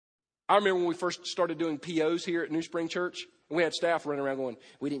I remember when we first started doing POs here at New Spring Church, and we had staff running around going,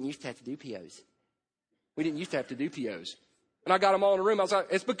 we didn't used to have to do POs. We didn't used to have to do POs. And I got them all in the room. I was like,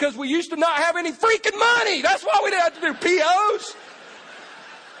 it's because we used to not have any freaking money. That's why we didn't have to do POs.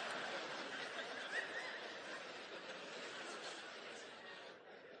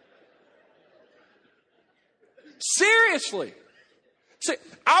 Seriously. See,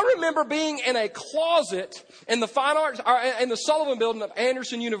 I remember being in a closet in the fine arts, in the Sullivan building of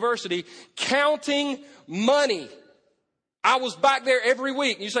Anderson University, counting money. I was back there every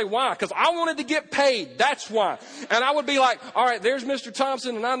week. And you say, why? Because I wanted to get paid. That's why. And I would be like, all right, there's Mr.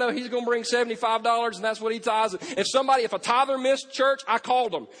 Thompson, and I know he's going to bring $75, and that's what he tithes. If a tither missed church, I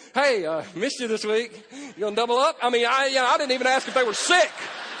called him. Hey, missed you this week. You going to double up? I mean, I didn't even ask if they were sick.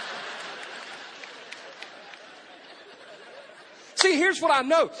 See, here's what I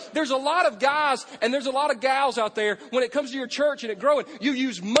know. There's a lot of guys and there's a lot of gals out there when it comes to your church and it growing. You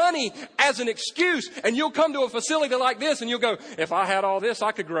use money as an excuse, and you'll come to a facility like this and you'll go, if I had all this,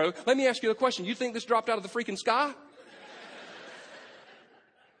 I could grow. Let me ask you a question. You think this dropped out of the freaking sky?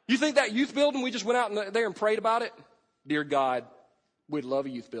 You think that youth building, we just went out there and prayed about it? Dear God, we'd love a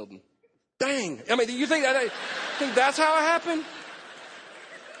youth building. Dang. I mean, you think that's how it happened?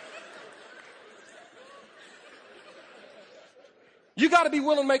 You got to be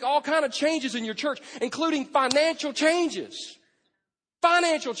willing to make all kind of changes in your church, including financial changes.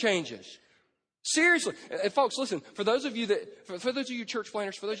 Financial changes. Seriously. And folks, listen, for those of you church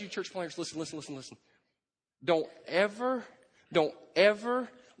planners, listen. Don't ever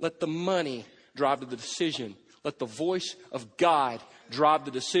let the money drive the decision. Let the voice of God drive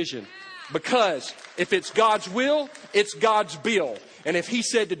the decision. Because if it's God's will, it's God's bill. And if He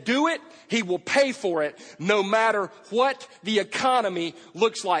said to do it, He will pay for it no matter what the economy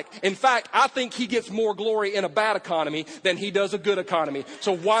looks like. In fact, I think He gets more glory in a bad economy than He does a good economy.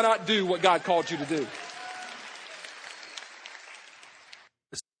 So why not do what God called you to do?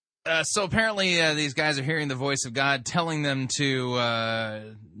 So apparently these guys are hearing the voice of God telling them to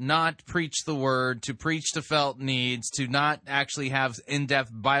not preach the word, to preach to felt needs, to not actually have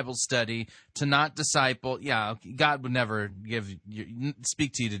in-depth Bible study, to not disciple. Yeah, God would never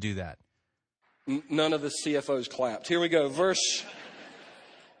speak to you to do that. None of the CFOs clapped. Here we go.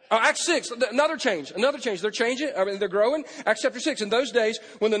 Acts 6, another change. They're changing. They're growing. Acts chapter 6. In those days,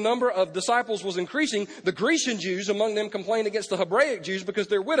 when the number of disciples was increasing, the Grecian Jews among them complained against the Hebraic Jews because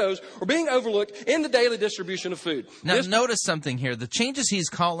their widows were being overlooked in the daily distribution of food. Now, notice something here. The changes he's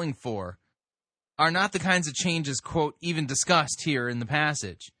calling for are not the kinds of changes, quote, even discussed here in the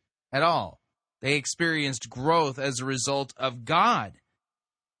passage at all. They experienced growth as a result of God.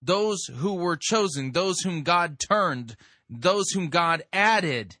 Those who were chosen, those whom God turned, those whom God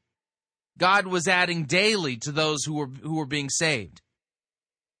added. God was adding daily to those who were being saved.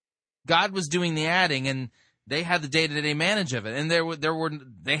 God was doing the adding, and they had the day-to-day manage of it. And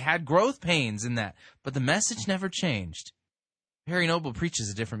they had growth pains in that. But the message never changed. Harry Noble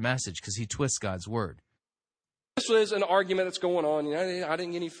preaches a different message because he twists God's word. This was an argument that's going on. I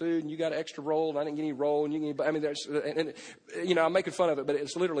didn't get any food, and you got an extra roll, and I didn't get any roll, and you get I'm making fun of it, but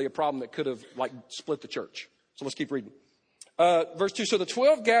it's literally a problem that could have split the church. So let's keep reading. Verse 2, so the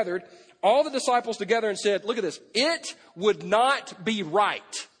 12 gathered all the disciples together and said, look at this, it would not be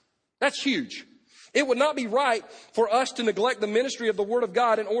right. That's huge. It would not be right for us to neglect the ministry of the Word of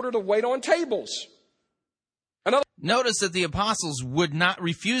God in order to wait on tables. Notice that the apostles would not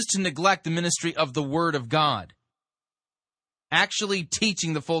refuse to neglect the ministry of the Word of God. Actually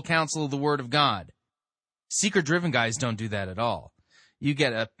teaching the full counsel of the Word of God. Seeker-driven guys don't do that at all. You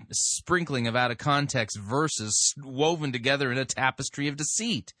get a sprinkling of out-of-context verses woven together in a tapestry of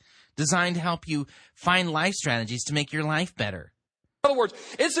deceit, designed to help you find life strategies to make your life better. In other words,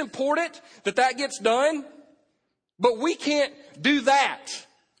 it's important that gets done, but we can't do that.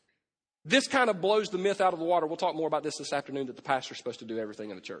 This kind of blows the myth out of the water. We'll talk more about this afternoon, that the pastor's supposed to do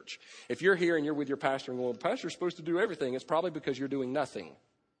everything in the church. If you're here and you're with your pastor and going, the pastor's supposed to do everything, it's probably because you're doing nothing.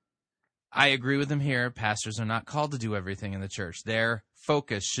 I agree with him here. Pastors are not called to do everything in the church. Their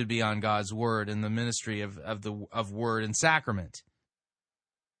focus should be on God's word and the ministry of word and sacrament.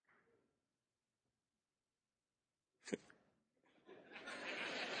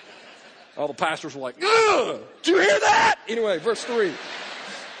 All the pastors were like, ugh! Did you hear that? Anyway, verse 3.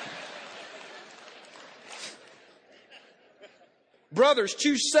 Brothers,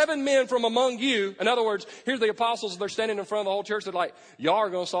 choose 7 men from among you. In other words, here's the apostles. They're standing in front of the whole church. They're like, y'all are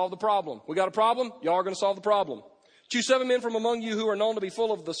going to solve the problem. We got a problem? Y'all are going to solve the problem. Choose 7 men from among you who are known to be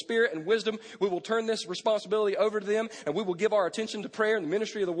full of the Spirit and wisdom. We will turn this responsibility over to them, and we will give our attention to prayer and the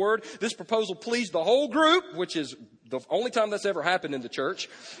ministry of the word. This proposal pleased the whole group, which is the only time that's ever happened in the church.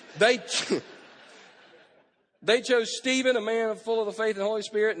 They chose Stephen, a man full of the faith and the Holy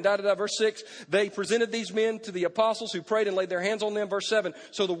Spirit, and da-da-da. Verse 6, they presented these men to the apostles who prayed and laid their hands on them. Verse 7,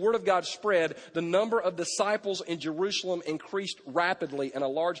 so the word of God spread. The number of disciples in Jerusalem increased rapidly, and a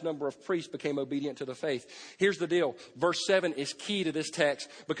large number of priests became obedient to the faith. Here's the deal. Verse 7 is key to this text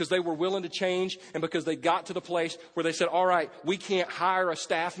because they were willing to change and because they got to the place where they said, all right, we can't hire a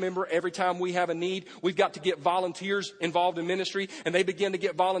staff member every time we have a need. We've got to get volunteers involved in ministry. And they began to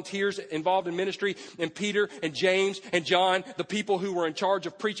get volunteers involved in ministry. And Peter and James and John, the people who were in charge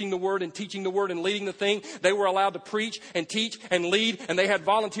of preaching the word and teaching the word and leading the thing, they were allowed to preach and teach and lead. And they had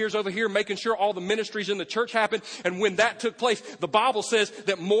volunteers over here making sure all the ministries in the church happened. And when that took place, the Bible says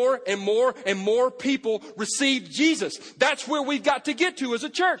that more and more and more people received Jesus. That's where we've got to get to as a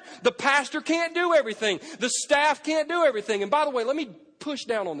church. The pastor can't do everything. The staff can't do everything. And by the way, let me push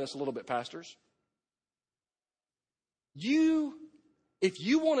down on this a little bit, pastors. If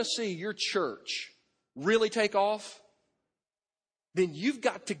you want to see your church really take off, then you've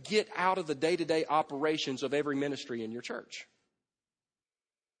got to get out of the day-to-day operations of every ministry in your church.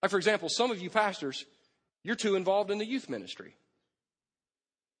 Like, for example, some of you pastors, you're too involved in the youth ministry.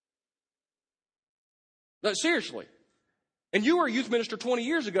 No, seriously. And you were a youth minister 20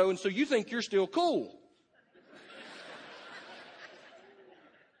 years ago, and so you think you're still cool.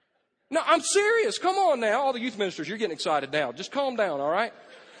 No, I'm serious. Come on now. All the youth ministers, you're getting excited now. Just calm down, all right?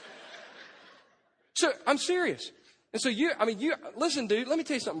 So I'm serious. And so listen, dude, let me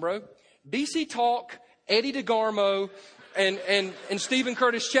tell you something, bro. DC Talk, Eddie DeGarmo, and Stephen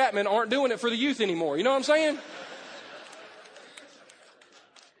Curtis Chapman aren't doing it for the youth anymore. You know what I'm saying?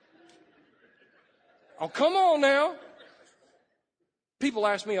 Oh, come on now. People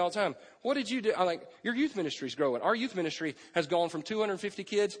ask me all the time, what did you do? I'm like, your youth ministry is growing. Our youth ministry has gone from 250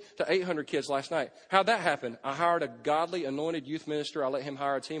 kids to 800 kids last night. How'd that happen? I hired a godly, anointed youth minister. I let him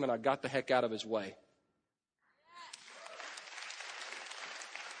hire a team, and I got the heck out of his way.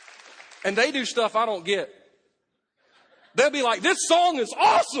 And they do stuff I don't get. They'll be like, this song is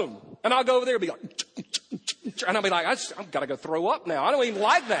awesome. And I'll go over there and be like, and I'll be like, I've got to go throw up now. I don't even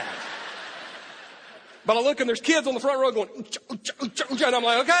like that. But I look and there's kids on the front row going, and I'm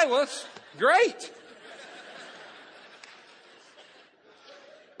like, okay, well, that's great.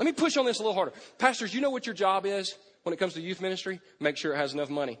 Let me push on this a little harder. Pastors, you know what your job is when it comes to youth ministry? Make sure it has enough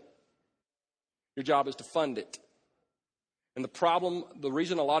money. Your job is to fund it. And the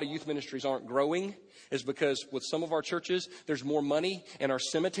reason a lot of youth ministries aren't growing is because with some of our churches, there's more money in our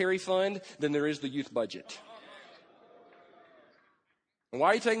cemetery fund than there is the youth budget. And why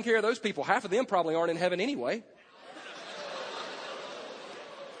are you taking care of those people? Half of them probably aren't in heaven anyway.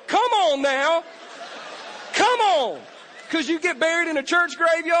 Come on now. Come on. Because you get buried in a church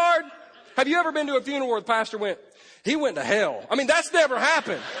graveyard? Have you ever been to a funeral where the pastor he went to hell? I mean, that's never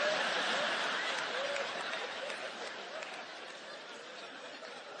happened.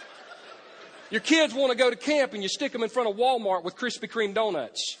 Your kids want to go to camp and you stick them in front of Walmart with Krispy Kreme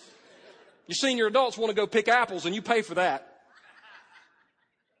donuts. Your senior adults want to go pick apples and you pay for that.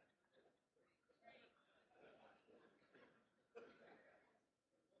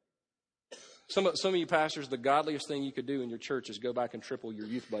 Some of you pastors, the godliest thing you could do in your church is go back and triple your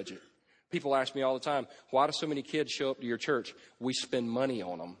youth budget. People ask me all the time, why do so many kids show up to your church? We spend money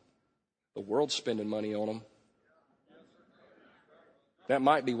on them. The world's spending money on them. That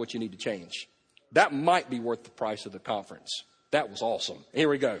might be what you need to change. That might be worth the price of the conference. That was awesome. Here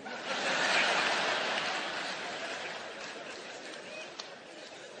we go.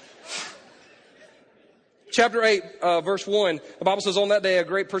 Chapter 8, verse 1, the Bible says, on that day a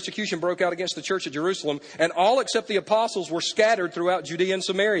great persecution broke out against the church at Jerusalem, and all except the apostles were scattered throughout Judea and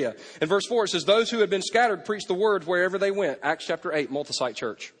Samaria. In verse 4, it says, those who had been scattered preached the word wherever they went. Acts chapter 8, multi-site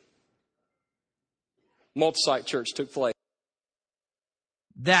church. Multi-site church took place.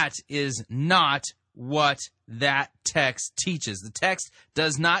 That is not what that text teaches. The text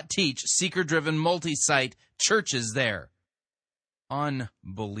does not teach seeker-driven multi-site churches there.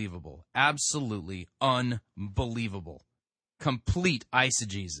 Unbelievable. Absolutely unbelievable. Complete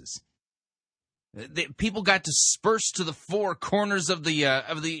eisegesis. People got dispersed to the four corners of the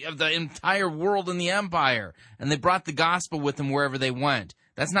entire world and the empire, and they brought the gospel with them wherever they went.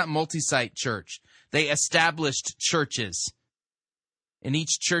 That's not multi-site church. They established churches. And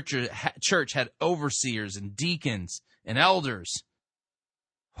each church had overseers and deacons and elders.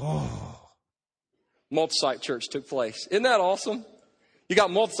 Oh. Multi-site church took place. Isn't that awesome? You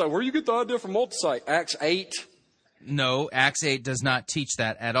got multi-site. Where do you get the idea for multi-site? Acts 8. No, Acts 8 does not teach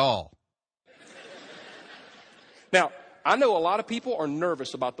that at all. Now, I know a lot of people are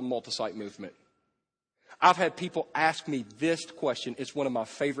nervous about the multi-site movement. I've had people ask me this question. It's one of my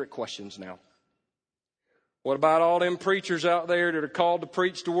favorite questions now. What about all them preachers out there that are called to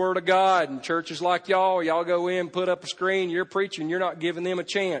preach the Word of God, and churches like y'all go in, put up a screen, you're preaching, you're not giving them a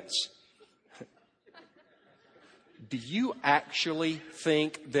chance. Do you actually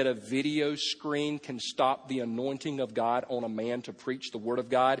think that a video screen can stop the anointing of God on a man to preach the Word of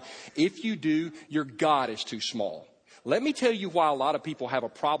God? If you do, your God is too small. Let me tell you why a lot of people have a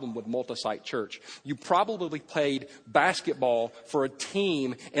problem with multi-site church. You probably played basketball for a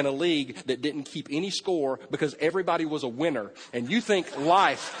team in a league that didn't keep any score because everybody was a winner. And you think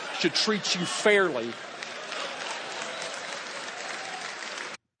life should treat you fairly.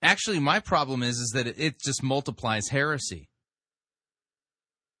 Actually, my problem is that it just multiplies heresy.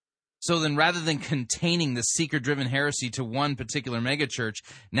 So then rather than containing the seeker-driven heresy to one particular megachurch,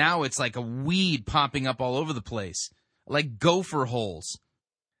 now it's like a weed popping up all over the place. Like gopher holes.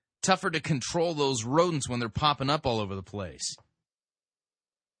 Tougher to control those rodents when they're popping up all over the place.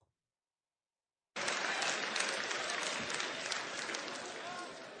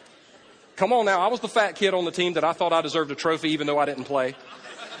 Come on now, I was the fat kid on the team that I thought I deserved a trophy even though I didn't play.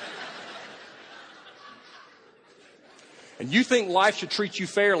 And you think life should treat you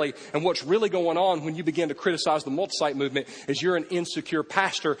fairly, and what's really going on when you begin to criticize the multi-site movement is you're an insecure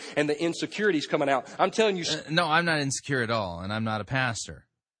pastor and the insecurity's coming out. I'm telling you... No, I'm not insecure at all, and I'm not a pastor.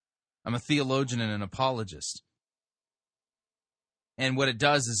 I'm a theologian and an apologist. And what it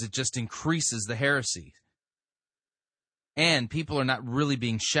does is it just increases the heresy. And people are not really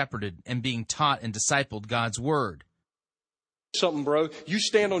being shepherded and being taught and discipled God's Word. Something, bro. You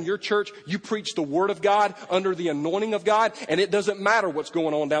stand on your church, you preach the Word of God under the anointing of God, and it doesn't matter what's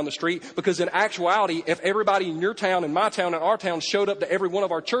going on down the street, because in actuality, if everybody in your town and my town and our town showed up to every one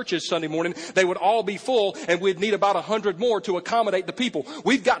of our churches Sunday morning, they would all be full, and we'd need about 100 more to accommodate the people.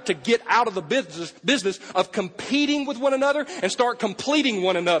 We've got to get out of the business of competing with one another and start completing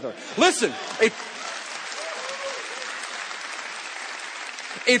one another. Listen,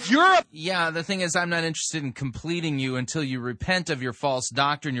 if you're the thing is, I'm not interested in completing you until you repent of your false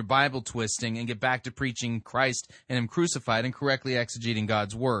doctrine, your Bible twisting, and get back to preaching Christ and Him crucified and correctly exegeting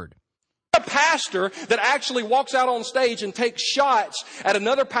God's Word. A pastor that actually walks out on stage and takes shots at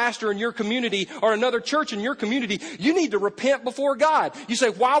another pastor in your community or another church in your community, you need to repent before God. You say,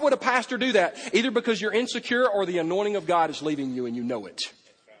 why would a pastor do that? Either because you're insecure or the anointing of God is leaving you and you know it.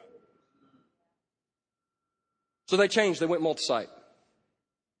 So they changed. They went multi-site.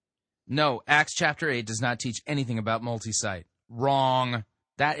 No, Acts chapter 8 does not teach anything about multi-site. Wrong.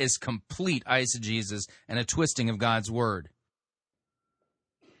 That is complete eisegesis and a twisting of God's Word.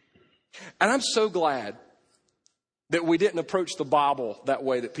 And I'm so glad that we didn't approach the Bible that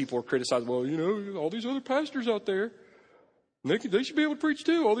way that people are criticizing. Well, you know, all these other pastors out there, they should be able to preach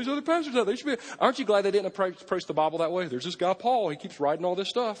too. All these other pastors out there, they should be. Aren't you glad they didn't approach the Bible that way? There's this guy, Paul. He keeps writing all this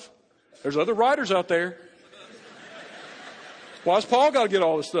stuff. There's other writers out there. Why's Paul got to get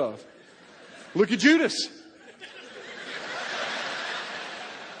all this stuff? Look at Judas.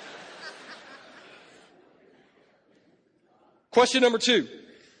 Question number 2.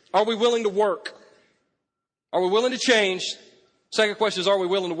 Are we willing to work? Are we willing to change? Second question is, are we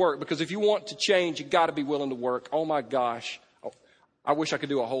willing to work? Because if you want to change, you got to be willing to work. Oh my gosh. I wish I could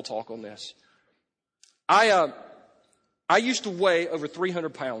do a whole talk on this. I used to weigh over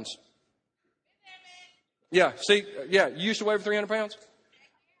 300 pounds. Yeah, see, you used to weigh over 300 pounds?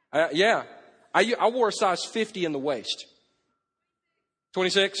 Yeah. I wore a size 50 in the waist.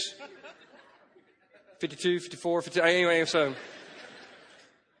 26, 52, 54, 50, anyway, so. I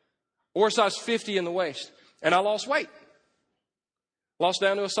wore a size 50 in the waist. And I lost weight. Lost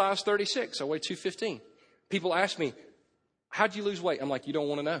down to a size 36. I weighed 215. People ask me, how'd you lose weight? I'm like, you don't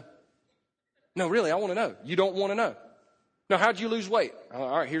want to know. No, really, I want to know. You don't want to know. No, how'd you lose weight?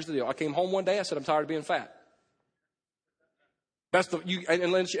 All right, here's the deal. I came home one day. I said, I'm tired of being fat.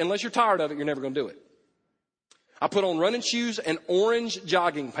 Unless you're tired of it, you're never going to do it. I put on running shoes and orange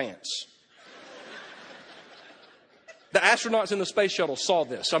jogging pants. The astronauts in the space shuttle saw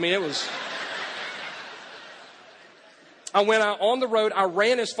this. I mean, it was... I went out on the road. I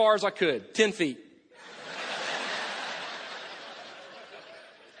ran as far as I could, 10 feet.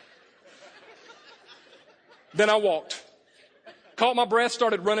 Then I walked. Caught my breath,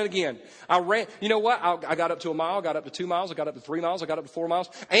 started running again. I ran. You know what? I got up to a mile, got up to 2 miles, I got up to 3 miles, I got up to 4 miles.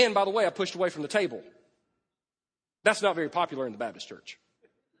 And by the way, I pushed away from the table. That's not very popular in the Baptist church.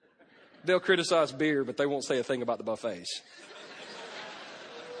 They'll criticize beer, but they won't say a thing about the buffets.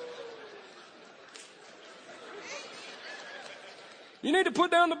 You need to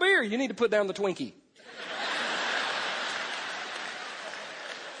put down the beer. You need to put down the Twinkie.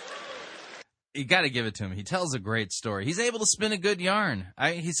 You got to give it to him. He tells a great story. He's able to spin a good yarn.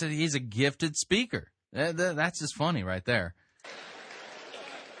 He said he's a gifted speaker. That's just funny right there.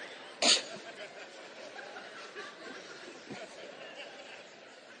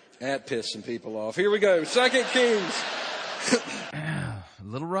 That pissed some people off. Here we go. 2 Kings. A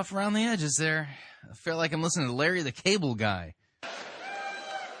little rough around the edges there. I feel like I'm listening to Larry the Cable Guy.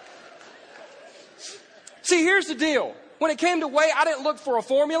 See, here's the deal. When it came to weight, I didn't look for a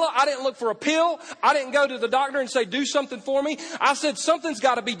formula. I didn't look for a pill. I didn't go to the doctor and say, do something for me. I said, something's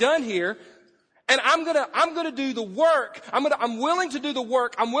got to be done here. And I'm gonna do the work. I'm willing to do the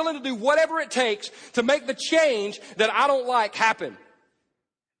work. I'm willing to do whatever it takes to make the change that I don't like happen.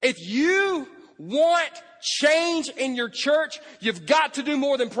 If you want change in your church, you've got to do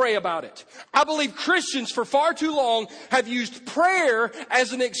more than pray about it. I believe Christians for far too long have used prayer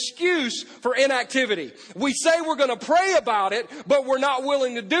as an excuse for inactivity. We say we're going to pray about it, but we're not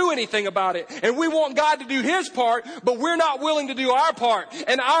willing to do anything about it. And we want God to do His part, but we're not willing to do our part.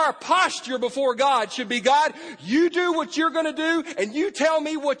 And our posture before God should be, God, you do what you're going to do, and you tell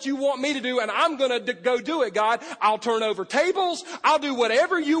me what you want me to do, and I'm going to go do it, God. I'll turn over tables. I'll do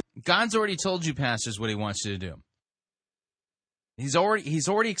whatever you. God's already told you, pastors, what He wants you to do. He's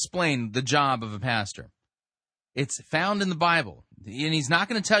already explained the job of a pastor. It's found in the Bible, and He's not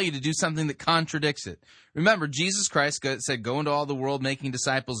going to tell you to do something that contradicts it. Remember, Jesus Christ said, go into all the world making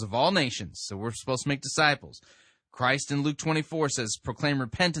disciples of all nations. So we're supposed to make disciples. Christ in Luke 24 says, proclaim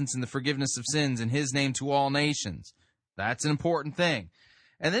repentance and the forgiveness of sins in His name to all nations. That's an important thing.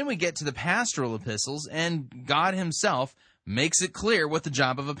 And then we get to the pastoral epistles, and God Himself makes it clear what the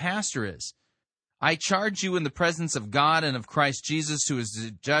job of a pastor is. I charge you in the presence of God and of Christ Jesus, who is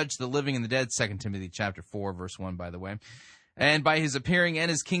to judge the living and the dead, 2 Timothy chapter 4, verse 1, by the way, and by His appearing and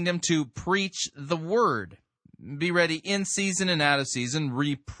His kingdom to preach the word. Be ready in season and out of season,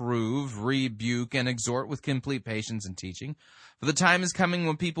 reprove, rebuke, and exhort with complete patience and teaching. For the time is coming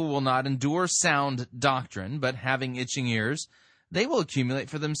when people will not endure sound doctrine, but having itching ears, they will accumulate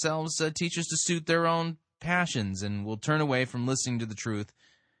for themselves teachers to suit their own passions, and will turn away from listening to the truth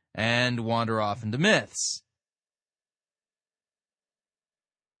and wander off into myths.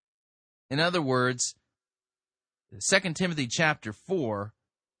 In other words, 2 Timothy chapter 4,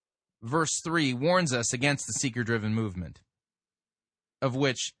 verse 3 warns us against the seeker-driven movement, of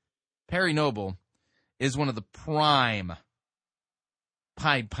which Perry Noble is one of the prime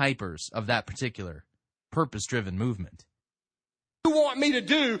Pied Pipers of that particular purpose-driven movement. You want me to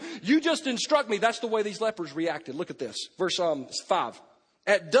do, you just instruct me. That's the way these lepers reacted. Look at this. Verse 5.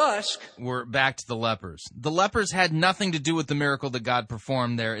 At dusk. We're back to the lepers. The lepers had nothing to do with the miracle that God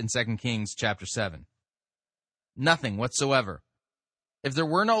performed there in 2 Kings chapter 7. Nothing whatsoever. If there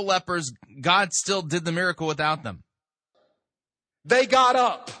were no lepers, God still did the miracle without them. They got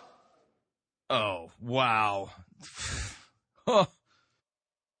up. Oh, wow.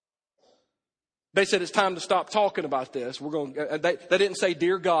 They said it's time to stop talking about this. They didn't say,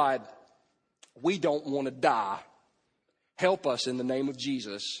 dear God, we don't want to die. Help us in the name of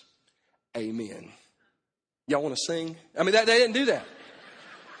Jesus. Amen. Y'all want to sing? I mean, they didn't do that.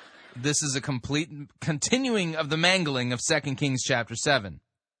 This is a complete continuing of the mangling of 2 Kings chapter 7.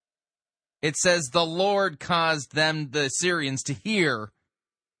 It says, the Lord caused them, the Syrians, to hear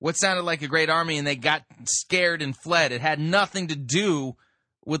what sounded like a great army, and they got scared and fled. It had nothing to do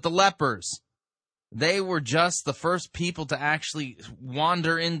with the lepers. They were just the first people to actually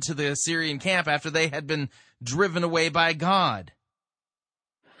wander into the Assyrian camp after they had been driven away by God.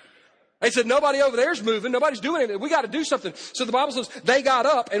 They said, nobody over there's moving. Nobody's doing anything. We got to do something. So the Bible says they got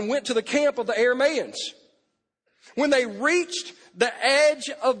up and went to the camp of the Arameans. When they reached the edge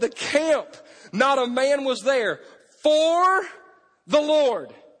of the camp, not a man was there. For the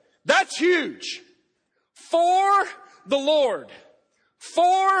Lord. That's huge. For the Lord.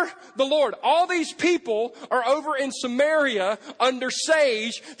 For the Lord. All these people are over in Samaria under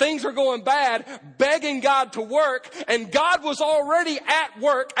siege. Things are going bad, begging God to work. And God was already at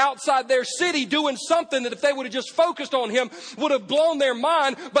work outside their city doing something that if they would have just focused on Him would have blown their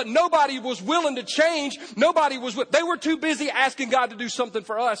mind. But nobody was willing to change. They were too busy asking God to do something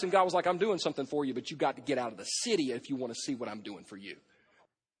for us. And God was like, I'm doing something for you, but you got to get out of the city if you want to see what I'm doing for you.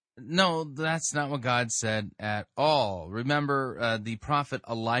 No, that's not what God said at all. Remember, the prophet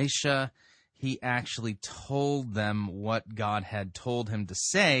Elisha, he actually told them what God had told him to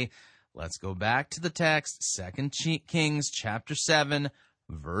say. Let's go back to the text, 2 Kings chapter 7,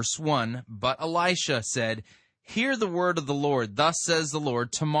 verse 1. But Elisha said, hear the word of the Lord. Thus says the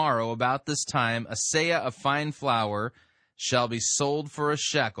Lord, tomorrow about this time, a seah of fine flour shall be sold for a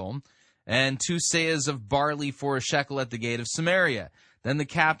shekel, and 2 seahs of barley for a shekel at the gate of Samaria. Then the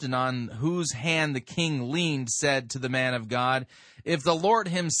captain, on whose hand the king leaned, said to the man of God, If the Lord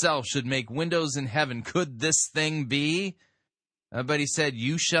himself should make windows in heaven, could this thing be? But he said,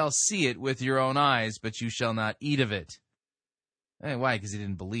 You shall see it with your own eyes, but you shall not eat of it. Why? Because he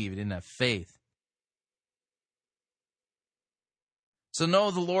didn't believe. He didn't have faith. So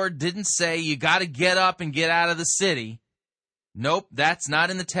no, the Lord didn't say, you got to get up and get out of the city. Nope, that's not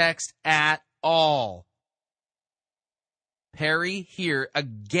in the text at all. Perry here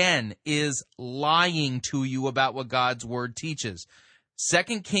again is lying to you about what God's word teaches.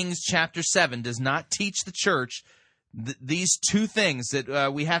 2 Kings chapter 7 does not teach the church these 2 things,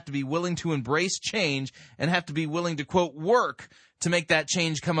 that we have to be willing to embrace change and have to be willing to, quote, work to make that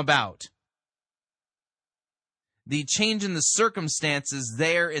change come about. The change in the circumstances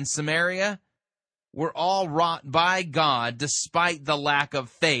there in Samaria were all wrought by God despite the lack of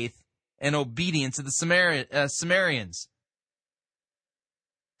faith and obedience of the Samaritans.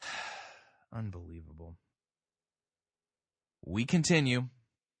 Unbelievable. We continue.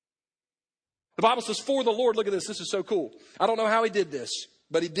 The Bible says, for the Lord, look at this, this is so cool. I don't know how he did this,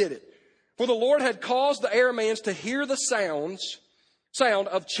 but he did it. For the Lord had caused the Arameans to hear the sound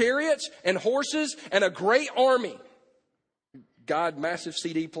of chariots and horses and a great army. God, massive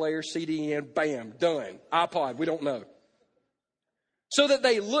CD player, CD in, bam, done. iPod, we don't know. So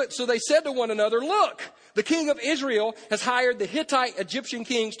they said to one another, look, the king of Israel has hired the Hittite Egyptian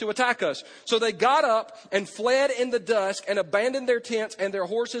kings to attack us. So they got up and fled in the dusk and abandoned their tents and their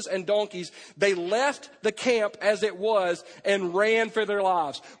horses and donkeys. They left the camp as it was and ran for their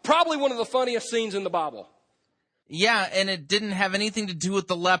lives. Probably one of the funniest scenes in the Bible. Yeah, and it didn't have anything to do with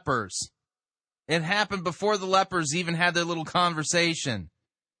the lepers. It happened before the lepers even had their little conversation.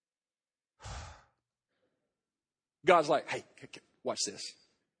 God's like, hey, watch this.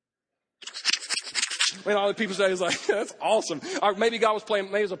 And all the people say is like, that's awesome. Or maybe God was playing,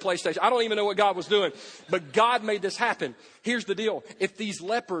 maybe it was a PlayStation. I don't even know what God was doing. But God made this happen. Here's the deal. If these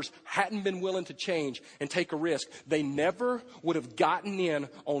lepers hadn't been willing to change and take a risk, they never would have gotten in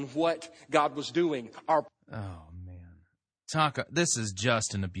on what God was doing. Oh, man. This is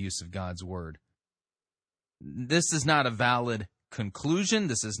just an abuse of God's word. This is not a valid conclusion.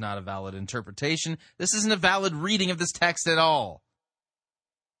 This is not a valid interpretation. This isn't a valid reading of this text at all.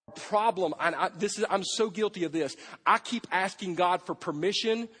 Problem, and I'm so guilty of this. I keep asking God for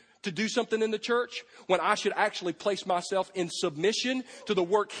permission to do something in the church when I should actually place myself in submission to the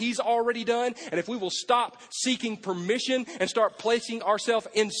work He's already done. And if we will stop seeking permission and start placing ourselves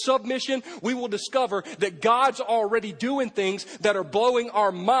in submission, we will discover that God's already doing things that are blowing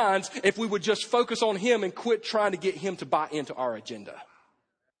our minds if we would just focus on Him and quit trying to get Him to buy into our agenda.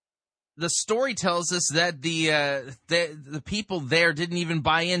 The story tells us that the people there didn't even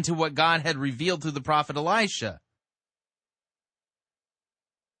buy into what God had revealed through the prophet Elisha.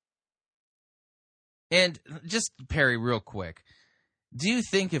 And just, Perry, real quick, do you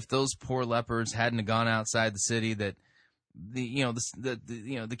think if those poor lepers hadn't gone outside the city that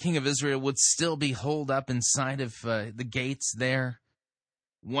the king of Israel would still be holed up inside of the gates there,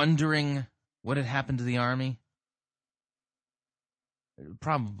 wondering what had happened to the army?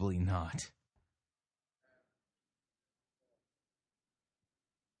 Probably not.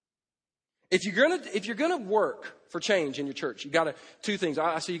 If you're gonna work for change in your church, you gotta 2 things.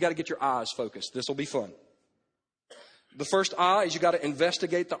 I say you gotta get your eyes focused. This will be fun. The first eye is you gotta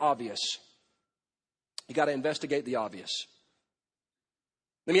investigate the obvious. You gotta investigate the obvious.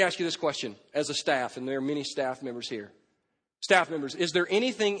 Let me ask you this question as a staff, and there are many staff members here. Staff members, is there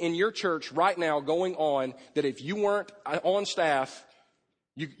anything in your church right now going on that if you weren't on staff,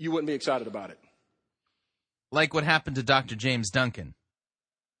 you wouldn't be excited about it? Like what happened to Dr. James Duncan.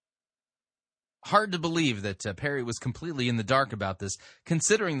 Hard to believe that Perry was completely in the dark about this,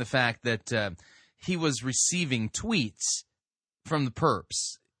 considering the fact that he was receiving tweets from the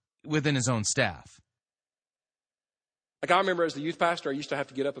perps within his own staff. Like I remember as the youth pastor, I used to have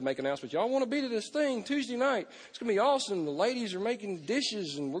to get up and make announcements. Y'all want to be to this thing Tuesday night. It's going to be awesome. The ladies are making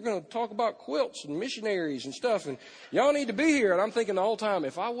dishes, and we're going to talk about quilts and missionaries and stuff. And y'all need to be here. And I'm thinking the whole time,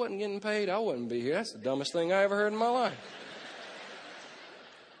 if I wasn't getting paid, I wouldn't be here. That's the dumbest thing I ever heard in my life.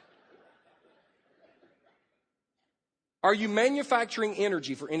 Are you manufacturing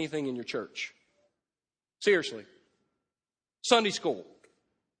energy for anything in your church? Seriously. Sunday school.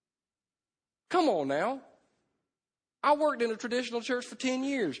 Come on now. I worked in a traditional church for 10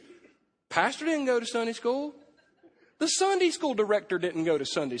 years. Pastor didn't go to Sunday school. The Sunday school director didn't go to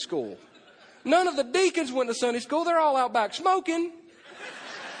Sunday school. None of the deacons went to Sunday school. They're all out back smoking.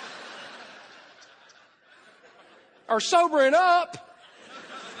 are sobering up.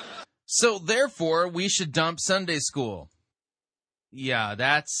 So therefore, we should dump Sunday school. Yeah,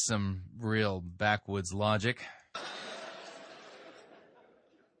 that's some real backwoods logic.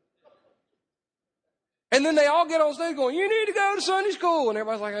 And then they all get on stage going, you need to go to Sunday school. And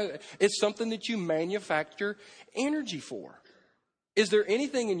everybody's like, it's something that you manufacture energy for. Is there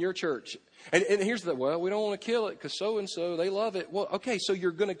anything in your church? And here's the, well, we don't want to kill it because so-and-so, they love it. Well, okay, so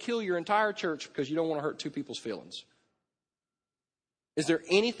you're going to kill your entire church because you don't want to hurt two people's feelings. Is there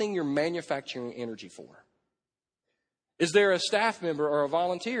anything you're manufacturing energy for? Is there a staff member or a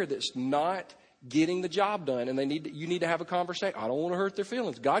volunteer that's not getting the job done and you need to have a conversation? I don't want to hurt their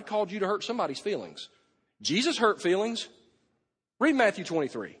feelings. God called you to hurt somebody's feelings. Jesus hurt feelings. Read Matthew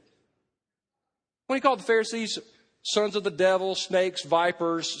 23. When he called the Pharisees sons of the devil, snakes,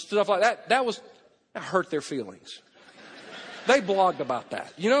 vipers, stuff like that, that hurt their feelings. They blogged about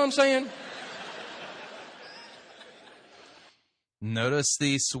that. You know what I'm saying? Notice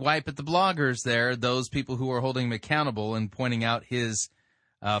the swipe at the bloggers there, those people who are holding him accountable and pointing out his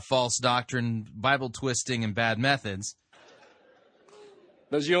false doctrine, Bible twisting, and bad methods.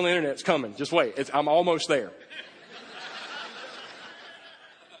 Those of you on the internet, it's coming. Just wait. I'm almost there.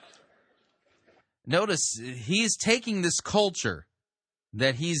 Notice he's taking this culture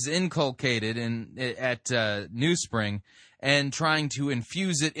that he's inculcated at New Spring and trying to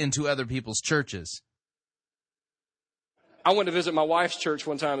infuse it into other people's churches. I went to visit my wife's church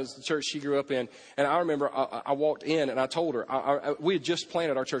one time. It's the church she grew up in. And I remember I walked in and I told her, we had just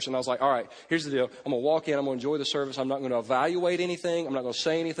planted our church. And I was like, all right, here's the deal. I'm going to walk in. I'm going to enjoy the service. I'm not going to evaluate anything. I'm not going to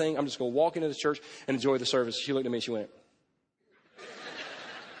say anything. I'm just going to walk into the church and enjoy the service. She looked at me and she went.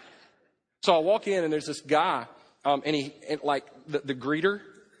 So I walk in and there's this guy, and the greeter.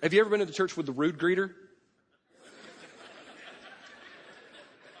 Have you ever been to the church with the rude greeter?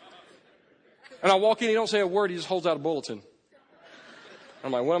 And I walk in, he don't say a word, he just holds out a bulletin.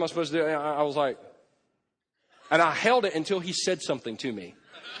 I'm like, what am I supposed to do? And I was like, and I held it until he said something to me.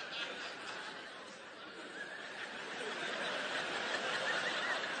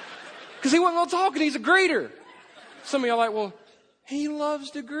 Because he wasn't going to talk and he's a greeter. Some of y'all are like, well, he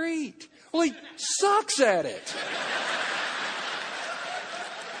loves to greet. Well, he sucks at it.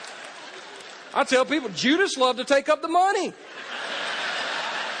 I tell people, Judas loved to take up the money.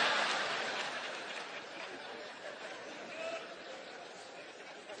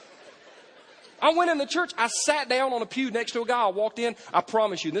 I went in the church. I sat down on a pew next to a guy. I walked in. I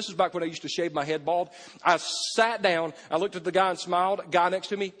promise you, and this was back when I used to shave my head bald. I sat down. I looked at the guy and smiled. Guy next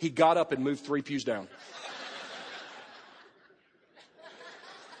to me, he got up and moved 3 pews down.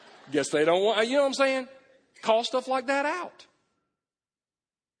 Guess they don't want, you know what I'm saying? Call stuff like that out.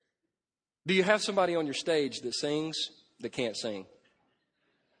 Do you have somebody on your stage that sings that can't sing?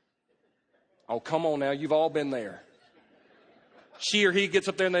 Oh, come on now. You've all been there. She or he gets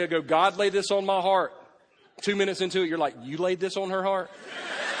up there and they go, God laid this on my heart. 2 minutes into it, you're like, you laid this on her heart?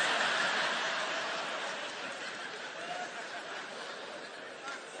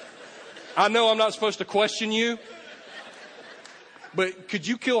 I know I'm not supposed to question you, but could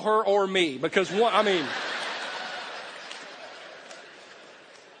you kill her or me? Because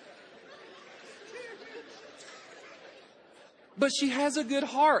but she has a good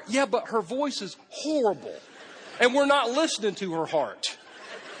heart. Yeah, but her voice is horrible. And we're not listening to her heart.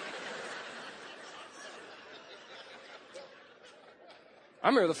 I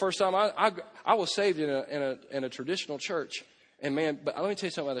remember the first time I was saved in a traditional church. And man, but let me tell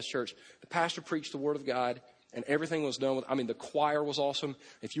you something about this church. The pastor preached the word of God. And everything was done with, the choir was awesome.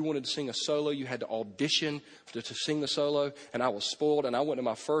 If you wanted to sing a solo, you had to audition to sing the solo. And I was spoiled. And I went to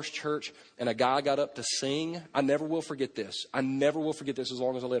my first church and a guy got up to sing. I never will forget this. I never will forget this as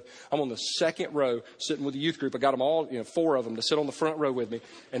long as I live. I'm on the second row sitting with the youth group. I got them all, 4 of them to sit on the front row with me.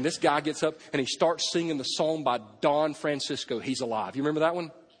 And this guy gets up and he starts singing the song by Don Francisco, He's Alive. You remember that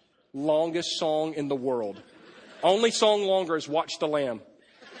one? Longest song in the world. Only song longer is Watch the Lamb.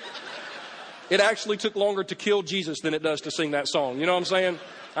 It actually took longer to kill Jesus than it does to sing that song. You know what I'm saying?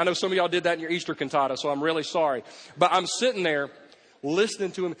 I know some of y'all did that in your Easter cantata, so I'm really sorry. But I'm sitting there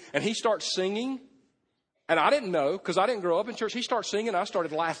listening to him, and he starts singing. And I didn't know, because I didn't grow up in church. He starts singing, and I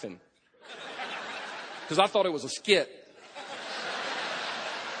started laughing. Because I thought it was a skit.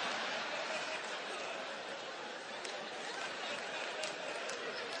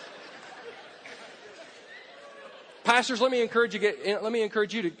 Pastors, let me encourage you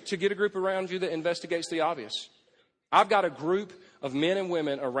to get a group around you that investigates the obvious. I've got a group of men and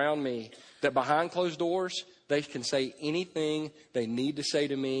women around me that behind closed doors, they can say anything they need to say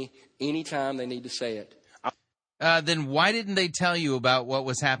to me anytime they need to say it. Then why didn't they tell you about what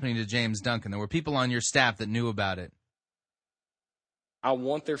was happening to James Duncan? There were people on your staff that knew about it. I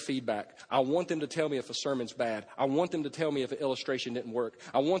want their feedback. I want them to tell me if a sermon's bad. I want them to tell me if an illustration didn't work.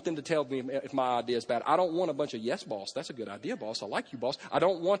 I want them to tell me if my idea is bad. I don't want a bunch of, yes, boss, that's a good idea, boss. I like you, boss. I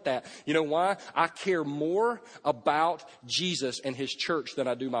don't want that. You know why? I care more about Jesus and his church than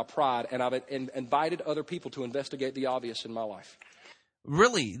I do my pride. And I've invited other people to investigate the obvious in my life.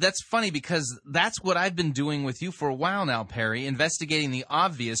 Really, that's funny because that's what I've been doing with you for a while now, Perry, investigating the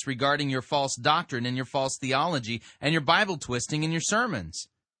obvious regarding your false doctrine and your false theology and your Bible twisting in your sermons.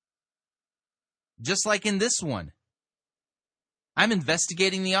 Just like in this one. I'm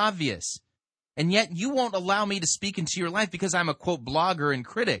investigating the obvious. And yet you won't allow me to speak into your life because I'm a, quote, blogger and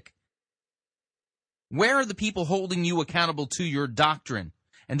critic. Where are the people holding you accountable to your doctrine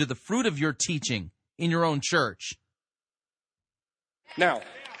and to the fruit of your teaching in your own church? Now,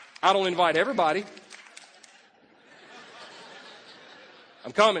 I don't invite everybody.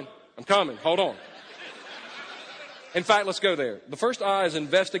 I'm coming. Hold on. In fact, let's go there. The first I is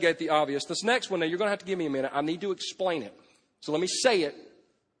investigate the obvious. This next one, now you're going to have to give me a minute. I need to explain it. So let me say it.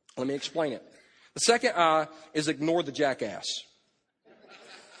 Let me explain it. The second I is ignore the jackass.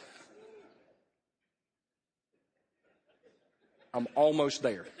 I'm almost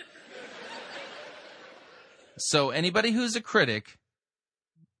there. So anybody who's a critic,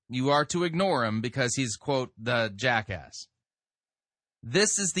 you are to ignore him because he's, quote, the jackass.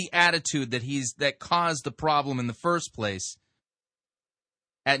 This is the attitude that caused the problem in the first place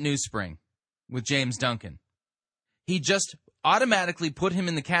at New Spring with James Duncan. He just automatically put him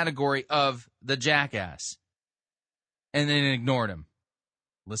in the category of the jackass and then ignored him.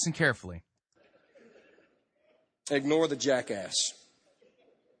 Listen carefully. Ignore the jackass.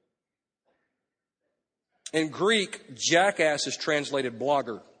 In Greek, jackass is translated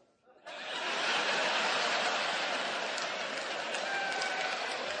blogger.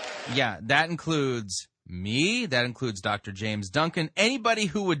 Yeah, that includes me, that includes Dr. James Duncan, anybody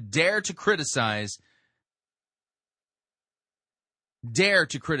who would dare to criticize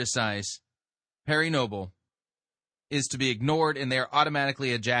Perry Noble is to be ignored, and they're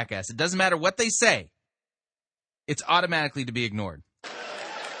automatically a jackass. It doesn't matter what they say. It's automatically to be ignored.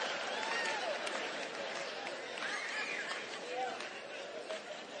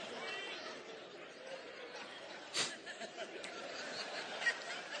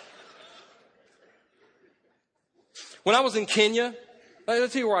 When I was in Kenya, I'll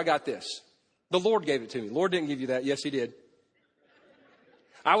tell you where I got this. The Lord gave it to me. The Lord didn't give you that. Yes, he did.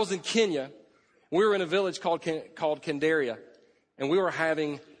 I was in Kenya. We were in a village called Kendaria, and we were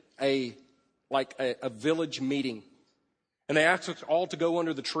having a village meeting. And they asked us all to go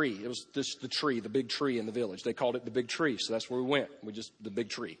under the tree. It was just the tree, the big tree in the village. They called it the big tree, so that's where we went. The big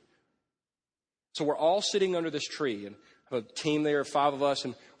tree. So we're all sitting under this tree, and a team there, 5 of us,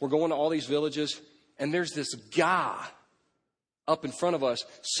 and we're going to all these villages. And there's this guy up in front of us,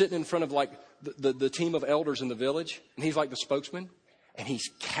 sitting in front of like the team of elders in the village. And he's like the spokesman. And he's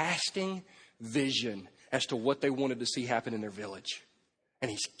casting vision as to what they wanted to see happen in their village.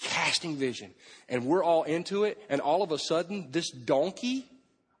 And he's casting vision. And we're all into it. And all of a sudden, this donkey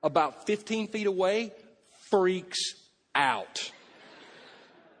about 15 feet away freaks out.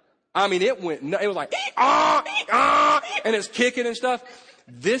 I mean, it was like, and it's kicking and stuff.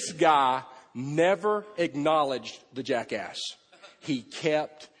 This guy never acknowledged the jackass. He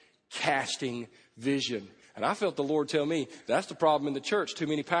kept casting vision. And I felt the Lord tell me, that's the problem in the church. Too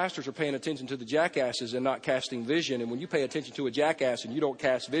many pastors are paying attention to the jackasses and not casting vision. And when you pay attention to a jackass and you don't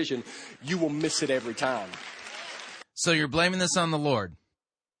cast vision, you will miss it every time. So you're blaming this on the Lord.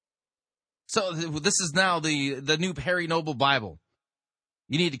 So this is now the new Perry Noble Bible.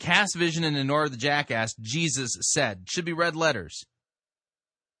 You need to cast vision and ignore the jackass, Jesus said. Should be red letters.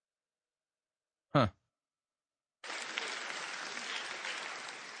 Huh.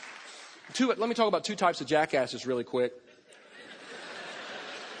 Let me talk about 2 types of jackasses really quick.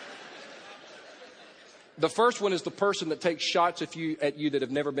 The first one is the person that takes shots at you that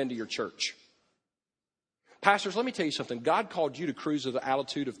have never been to your church. Pastors, let me tell you something. God called you to cruise at the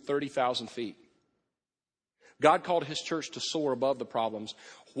altitude of 30,000 feet. God called his church to soar above the problems.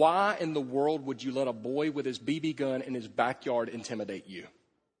 Why in the world would you let a boy with his BB gun in his backyard intimidate you?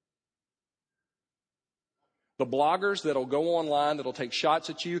 The bloggers that'll go online, that'll take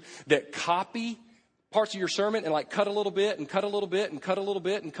shots at you, that copy parts of your sermon and like cut a little bit and cut a little bit and cut a little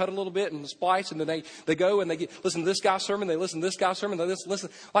bit and cut a little bit and splice, and then they go and they listen to this guy's sermon, they listen to this guy's sermon, they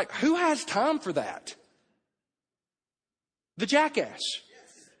listen. Like, who has time for that? The jackass.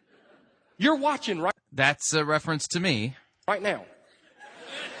 You're watching right. That's a reference to me. Right now.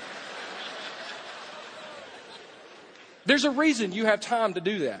 There's a reason you have time to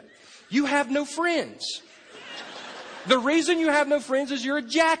do that. You have no friends. The reason you have no friends is you're a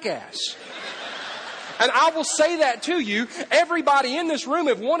jackass. And I will say that to you. Everybody in this room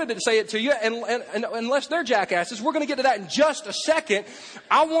have wanted to say it to you, and unless they're jackasses, we're going to get to that in just a second.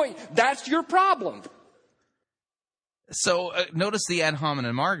 That's your problem. So notice the ad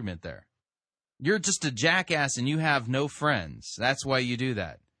hominem argument there. You're just a jackass and you have no friends. That's why you do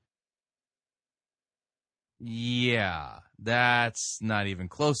that. Yeah, that's not even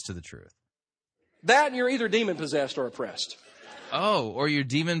close to the truth. That and you're either demon-possessed or oppressed. Oh, or you're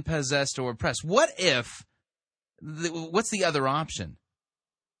demon-possessed or oppressed. What if, what's the other option?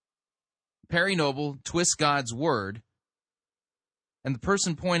 Perry Noble twists God's word, and the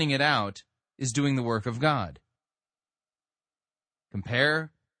person pointing it out is doing the work of God.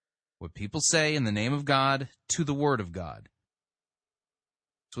 Compare what people say in the name of God to the word of God.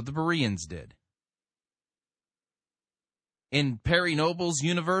 That's what the Bereans did. In Perry Noble's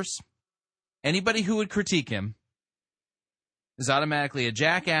universe, anybody who would critique him is automatically a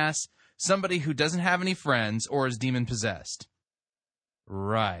jackass, somebody who doesn't have any friends, or is demon-possessed.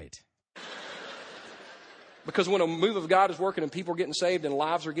 Right. Because when a move of God is working and people are getting saved and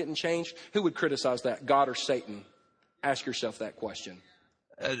lives are getting changed, who would criticize that, God or Satan? Ask yourself that question.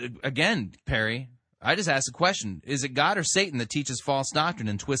 Again, Perry, I just asked a question. Is it God or Satan that teaches false doctrine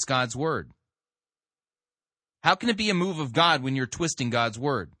and twists God's word? How can it be a move of God when you're twisting God's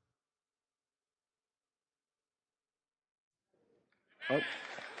word? Oh.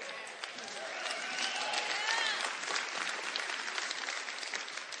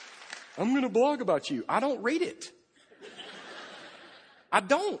 I'm going to blog about you. I don't read it. I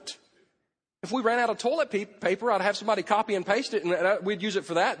don't. If we ran out of toilet paper, I'd have somebody copy and paste it, and we'd use it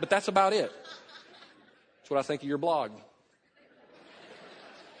for that, but that's about it. That's what I think of your blog.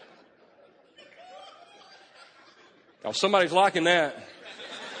 Oh, somebody's liking that.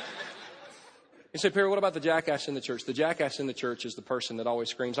 You say, Perry, what about the jackass in the church? The jackass in the church is the person that always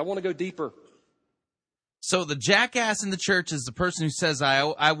screams, I want to go deeper. So the jackass in the church is the person who says,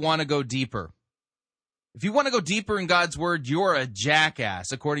 I want to go deeper. If you want to go deeper in God's word, you're a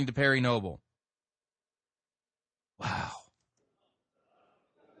jackass, according to Perry Noble. Wow.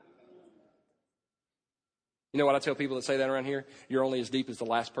 You know what I tell people that say that around here? You're only as deep as the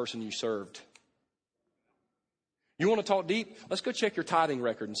last person you served. You want to talk deep? Let's go check your tithing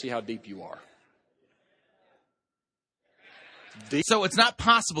record and see how deep you are. Deep. So it's not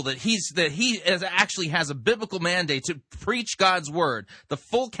possible that he actually has a biblical mandate to preach God's word, the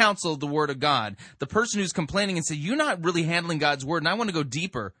full counsel of the word of God. The person who's complaining and saying, you're not really handling God's word, and I want to go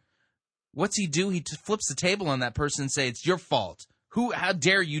deeper. What's he do? He flips the table on that person and say, it's your fault. How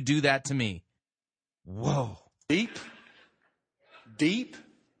dare you do that to me? Whoa. Deep.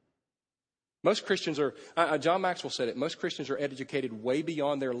 Most Christians are, John Maxwell said it, most Christians are educated way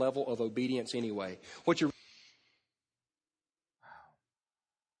beyond their level of obedience anyway. What you're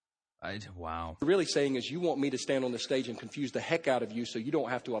really saying is you want me to stand on the stage and confuse the heck out of you so you don't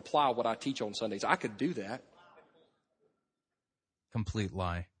have to apply what I teach on Sundays. I could do that. Complete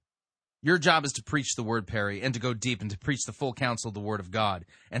lie. Your job is to preach the word, Perry, and to go deep and to preach the full counsel of the word of God.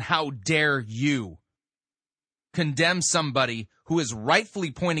 And how dare you condemn somebody who is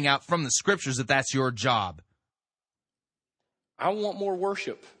rightfully pointing out from the scriptures that that's your job? I want more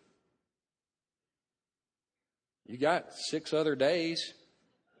worship. You got 6 other days.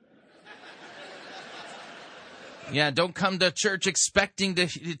 Yeah, don't come to church expecting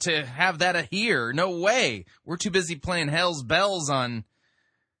to have that here. No way. We're too busy playing Hell's Bells on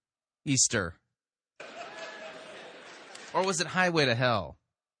Easter. Or was it Highway to Hell?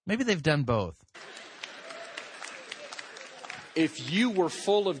 Maybe they've done both. If you were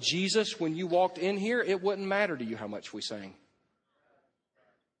full of Jesus when you walked in here, it wouldn't matter to you how much we sang.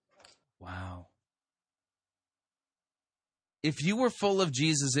 Wow. If you were full of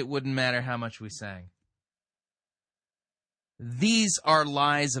Jesus, it wouldn't matter how much we sang. These are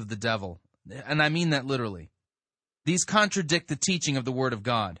lies of the devil, and I mean that literally. These contradict the teaching of the Word of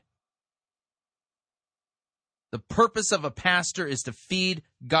God. The purpose of a pastor is to feed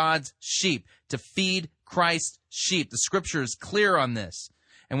God's sheep, to feed Christ's sheep. The Scripture is clear on this.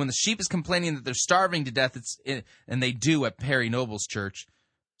 And when the sheep is complaining that they're starving to death, and they do at Perry Noble's church,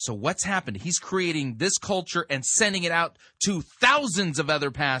 so what's happened? He's creating this culture and sending it out to thousands of other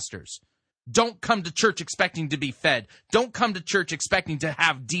pastors. Don't come to church expecting to be fed. Don't come to church expecting to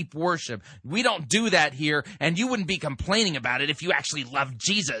have deep worship. We don't do that here, and you wouldn't be complaining about it if you actually loved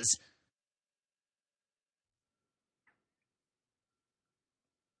Jesus.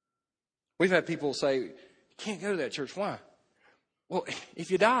 We've had people say, you can't go to that church. Why? Well, if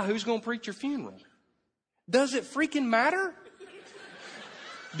you die, who's going to preach your funeral? Does it freaking matter?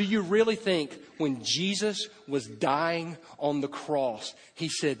 Do you really think when Jesus was dying on the cross, he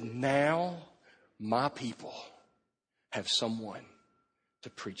said, now my people have someone to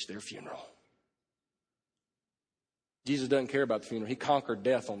preach their funeral. Jesus doesn't care about the funeral. He conquered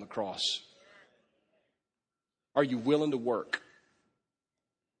death on the cross. Are you willing to work?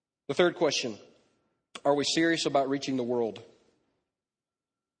 The third question, are we serious about reaching the world?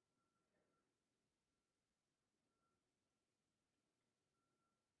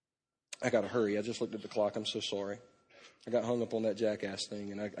 I got to hurry. I just looked at the clock. I'm so sorry. I got hung up on that jackass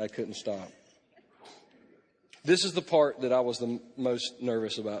thing, and I couldn't stop. This is the part that I was the most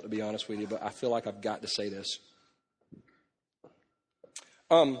nervous about, to be honest with you, but I feel like I've got to say this.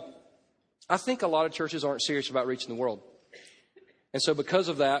 I think a lot of churches aren't serious about reaching the world. And so because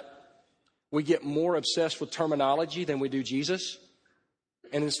of that, we get more obsessed with terminology than we do Jesus.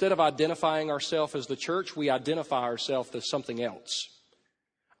 And instead of identifying ourselves as the church, we identify ourselves as something else.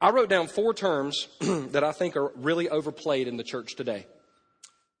 I wrote down 4 terms that I think are really overplayed in the church today.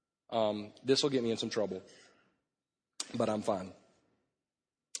 This will get me in some trouble, but I'm fine.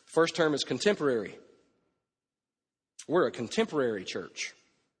 First term is contemporary. We're a contemporary church.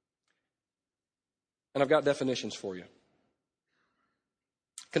 And I've got definitions for you.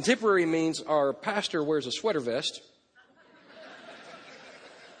 Contemporary means our pastor wears a sweater vest.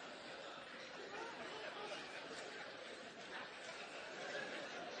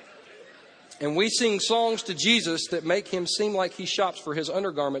 And we sing songs to Jesus that make him seem like he shops for his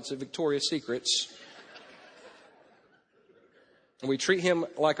undergarments at Victoria's Secrets. And we treat him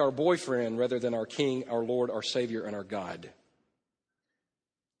like our boyfriend rather than our King, our Lord, our Savior, and our God.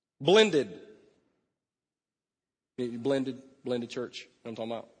 Blended. Blended church. You know what I'm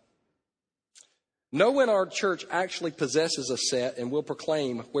talking about? No one in our church actually possesses a set and will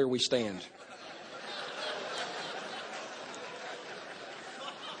proclaim where we stand.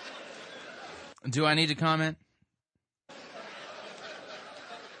 Do I need to comment?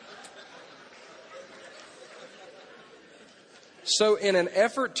 So in an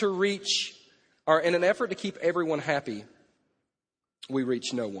effort to keep everyone happy, we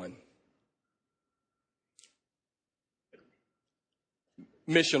reach no one.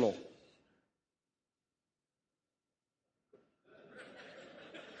 Missional.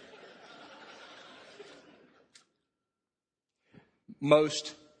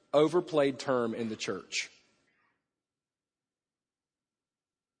 Most overplayed term in the church.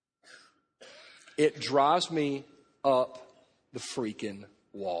 It drives me up the freaking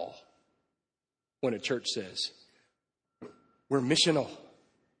wall when a church says, we're missional.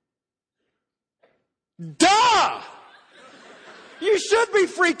 Duh! You should be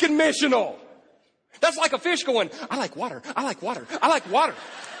freaking missional. That's like a fish going, I like water, I like water, I like water.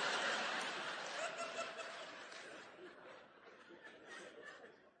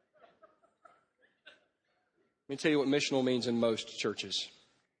 Let me tell you what missional means in most churches.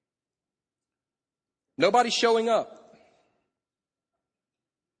 Nobody's showing up.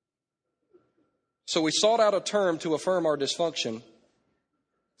 So we sought out a term to affirm our dysfunction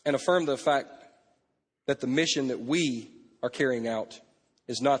and affirm the fact that the mission that we are carrying out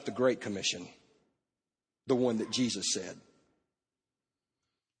is not the Great Commission, the one that Jesus said.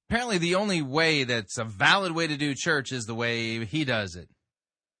 Apparently the only way that's a valid way to do church is the way he does it.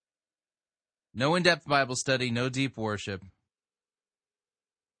 No in-depth Bible study, no deep worship,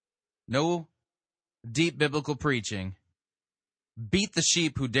 no deep biblical preaching, beat the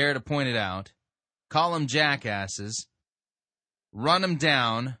sheep who dare to point it out, call them jackasses, run them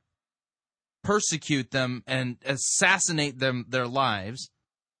down, persecute them, and assassinate them, their lives.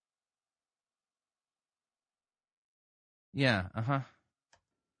 Yeah,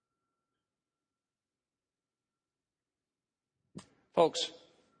 Folks,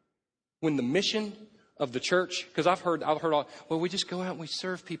 when the mission of the church, because I've heard all, well, we just go out and we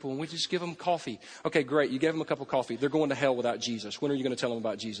serve people and we just give them coffee. Okay, great. You gave them a cup of coffee. They're going to hell without Jesus. When are you going to tell them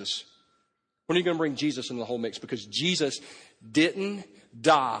about Jesus? When are you going to bring Jesus into the whole mix? Because Jesus didn't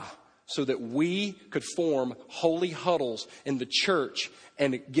die so that we could form holy huddles in the church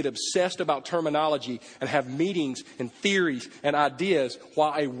and get obsessed about terminology and have meetings and theories and ideas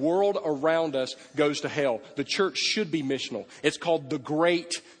while a world around us goes to hell. The church should be missional. It's called the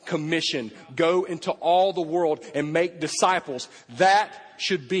Great Commission. Go into all the world and make disciples. That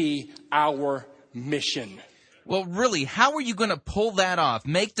should be our mission. Well, really, how are you going to pull that off?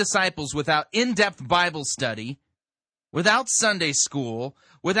 Make disciples without in-depth Bible study, without Sunday school,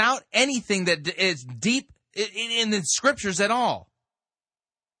 without anything that is deep in the scriptures at all.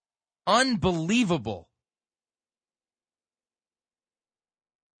 Unbelievable.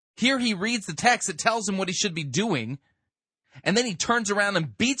 Here he reads the text that tells him what he should be doing, and then he turns around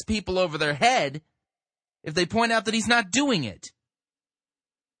and beats people over their head if they point out that he's not doing it.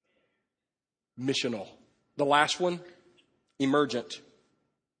 Missional. The last one, emergent.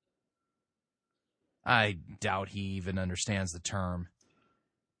 I doubt he even understands the term.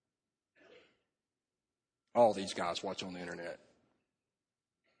 All these guys watch on the internet.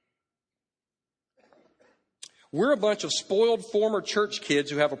 We're a bunch of spoiled former church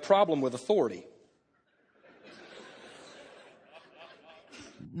kids who have a problem with authority.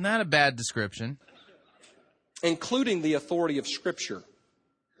 Not a bad description. Including the authority of Scripture.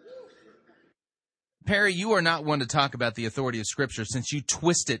 Perry, you are not one to talk about the authority of Scripture since you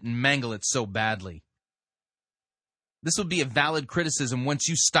twist it and mangle it so badly. This would be a valid criticism once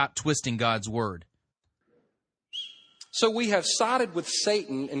you stop twisting God's word. So we have sided with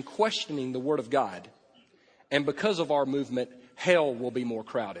Satan in questioning the Word of God. And because of our movement, hell will be more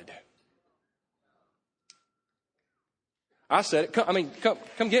crowded. I said it.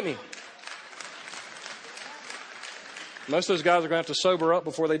 Come get me. Most of those guys are going to have to sober up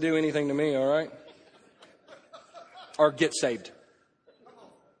before they do anything to me, all right? Or get saved.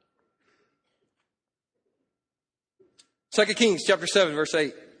 2 Kings chapter 7, verse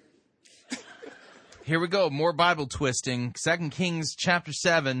 8. Here we go, more Bible twisting. 2 Kings chapter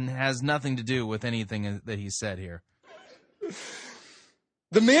 7 has nothing to do with anything that he said here.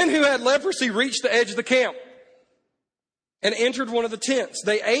 The men who had leprosy reached the edge of the camp and entered one of the tents.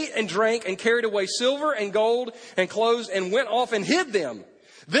 They ate and drank and carried away silver and gold and clothes and went off and hid them.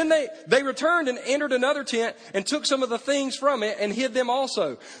 Then they returned and entered another tent and took some of the things from it and hid them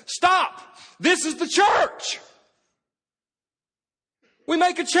also. Stop! This is the church! We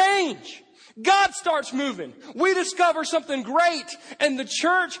make a change. God starts moving. We discover something great, and the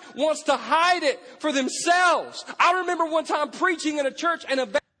church wants to hide it for themselves. I remember one time preaching in a church,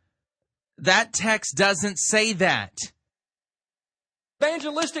 and that text doesn't say that.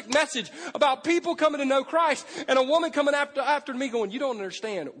 Evangelistic message about people coming to know Christ, and a woman coming after me going, you don't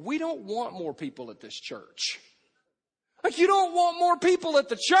understand. We don't want more people at this church. Like, you don't want more people at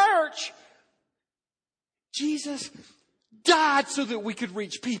the church. Jesus died so that we could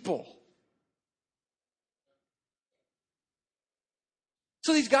reach people.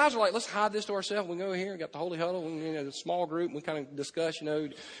 So these guys are like, let's hide this to ourselves. We go here, we got the holy huddle, the small group, and we kind of discuss,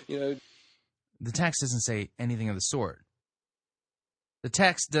 The text doesn't say anything of the sort. The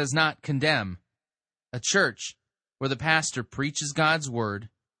text does not condemn a church where the pastor preaches God's word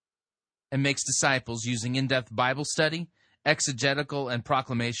and makes disciples using in-depth Bible study, exegetical and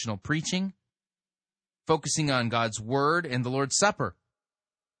proclamational preaching, focusing on God's word and the Lord's Supper.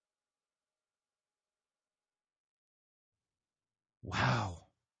 Wow.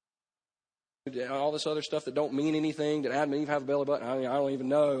 All this other stuff that don't mean anything, that Adam and Eve have a belly button. I don't even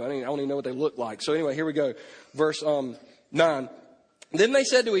know. I don't even know what they look like. So anyway, here we go. Verse 9. Then they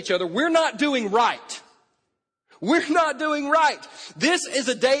said to each other, we're not doing right. We're not doing right. This is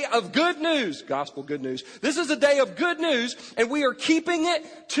a day of good news. Gospel good news. This is a day of good news, and we are keeping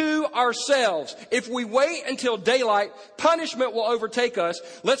it to ourselves. If we wait until daylight, punishment will overtake us.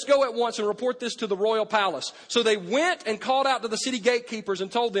 Let's go at once and report this to the royal palace. So they went and called out to the city gatekeepers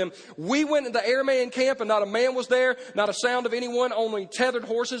and told them, we went in the Aramean camp, and not a man was there, not a sound of anyone, only tethered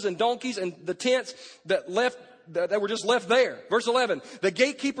horses and donkeys and the tents that were just left there. Verse 11, the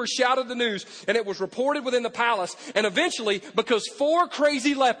gatekeepers shouted the news, and it was reported within the palace. And eventually, because four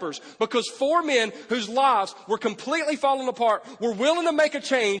crazy lepers, because four men whose lives were completely falling apart, were willing to make a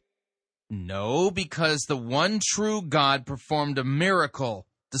change. No, because the one true God performed a miracle,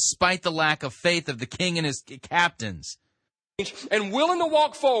 despite the lack of faith of the king and his captains. And willing to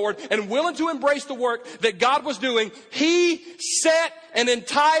walk forward and willing to embrace the work that God was doing, he set an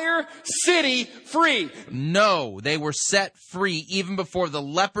entire city free. No, they were set free even before the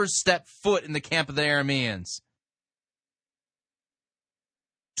lepers stepped foot in the camp of the Arameans.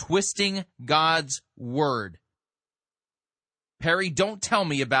 Twisting God's word. Perry, don't tell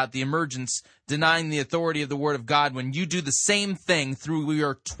me about the emergence denying the authority of the word of God when you do the same thing through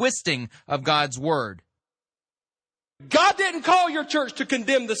your twisting of God's word. God didn't call your church to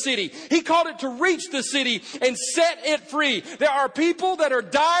condemn the city. He called it to reach the city and set it free. There are people that are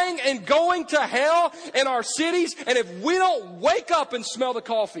dying and going to hell in our cities, and if we don't wake up and smell the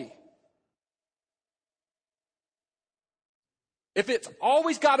coffee, if it's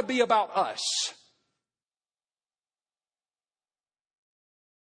always got to be about us.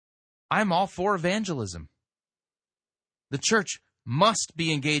 I'm all for evangelism. The church must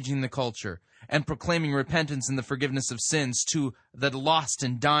be engaging the culture and proclaiming repentance and the forgiveness of sins to the lost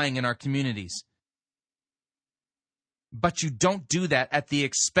and dying in our communities. But you don't do that at the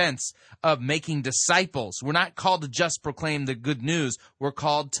expense of making disciples. We're not called to just proclaim the good news. We're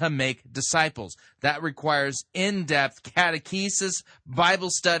called to make disciples. That requires in-depth catechesis, Bible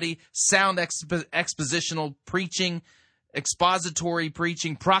study, sound expositional preaching, expository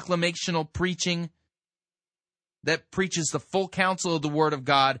preaching, proclamational preaching that preaches the full counsel of the Word of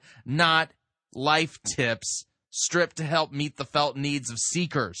God, not life tips stripped to help meet the felt needs of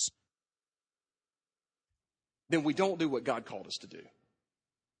seekers. Then we don't do what God called us to do.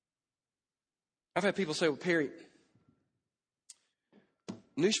 I've had people say, well, Perry,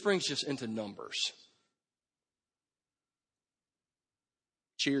 New Spring's just into numbers.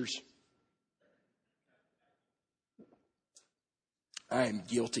 Cheers. I am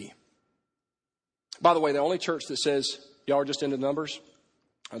guilty. By the way, the only church that says y'all are just into numbers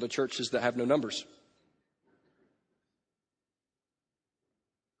are the churches that have no numbers.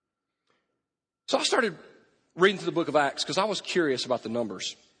 So I started reading through the book of Acts because I was curious about the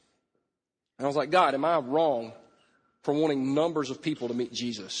numbers. And I was like, God, am I wrong for wanting numbers of people to meet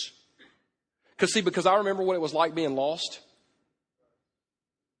Jesus? Because I remember what it was like being lost.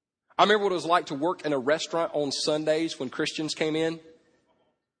 I remember what it was like to work in a restaurant on Sundays when Christians came in.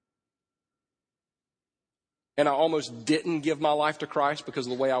 And I almost didn't give my life to Christ because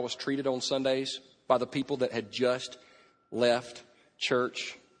of the way I was treated on Sundays by the people that had just left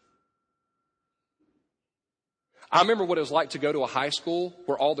church. I remember what it was like to go to a high school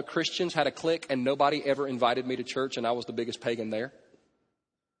where all the Christians had a clique and nobody ever invited me to church and I was the biggest pagan there.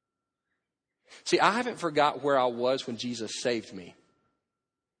 See, I haven't forgot where I was when Jesus saved me.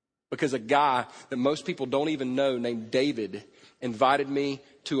 Because a guy that most people don't even know named David invited me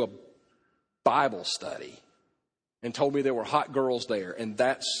to a Bible study and told me there were hot girls there. And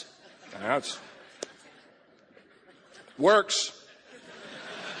that's works.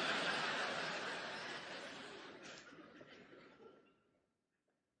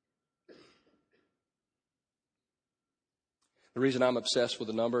 The reason I'm obsessed with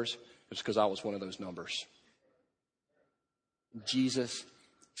the numbers is because I was one of those numbers. Jesus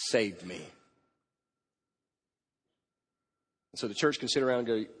saved me. And so the church can sit around and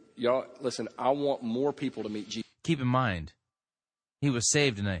go, y'all, listen, I want more people to meet Jesus. Keep in mind, he was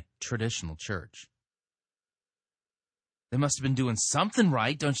saved in a traditional church. They must have been doing something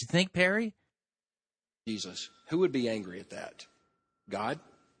right, don't you think, Perry? Jesus. Who would be angry at that? God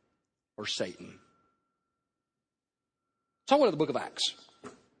or Satan? So I went to the book of Acts.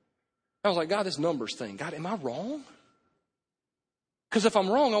 I was like, God, this numbers thing. God, am I wrong? Because if I'm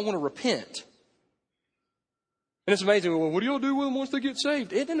wrong, I want to repent. And it's amazing. Well, what do y'all do with them once they get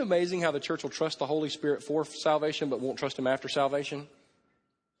saved? Isn't it amazing how the church will trust the Holy Spirit for salvation but won't trust him after salvation?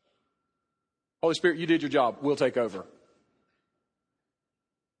 Holy Spirit, you did your job. We'll take over.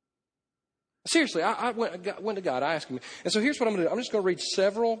 Seriously, I went to God. I asked him. And so here's what I'm going to do. I'm just going to read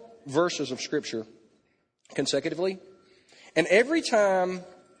several verses of Scripture consecutively. And every time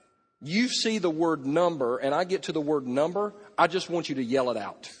you see the word number and I get to the word number, I just want you to yell it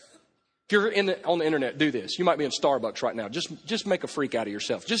out. If you're on the internet, do this. You might be in Starbucks right now. Just make a freak out of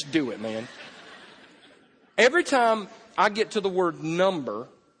yourself. Just do it, man. Every time I get to the word number,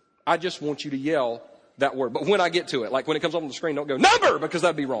 I just want you to yell that word. But when I get to it, like when it comes up on the screen, don't go number, because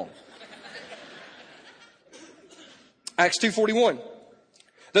that'd be wrong. Acts 2:41.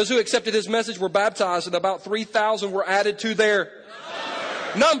 Those who accepted his message were baptized, and about 3,000 were added to their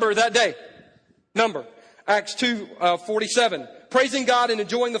number that day. Number. Acts 2:47. Praising God and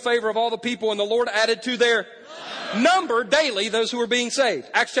enjoying the favor of all the people, and the Lord added to their number daily those who were being saved.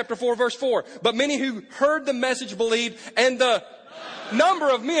 Acts chapter 4, verse 4. But many who heard the message believed, and the number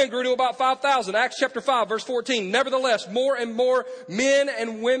of men grew to about 5,000. Acts chapter 5, verse 14. Nevertheless, more and more men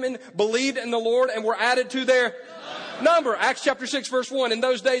and women believed in the Lord and were added to their number. Acts chapter 6, verse 1. In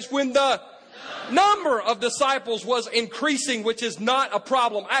those days when the number of disciples was increasing, which is not a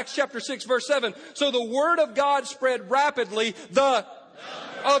problem. Acts chapter 6, verse 7. So the word of God spread rapidly. The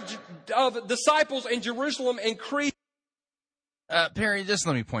of disciples in Jerusalem increased. Perry, just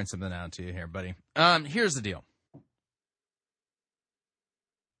let me point something out to you here, buddy. Here's the deal.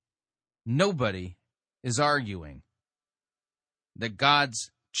 Nobody is arguing that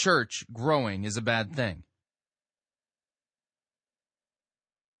God's church growing is a bad thing.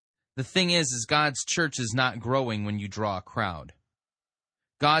 The thing is God's church is not growing when you draw a crowd.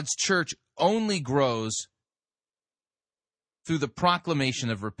 God's church only grows through the proclamation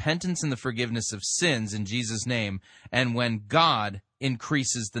of repentance and the forgiveness of sins in Jesus' name, and when God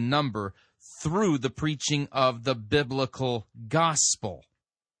increases the number through the preaching of the biblical gospel.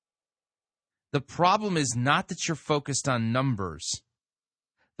 The problem is not that you're focused on numbers.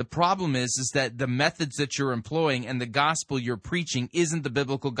 The problem is that the methods that you're employing and the gospel you're preaching isn't the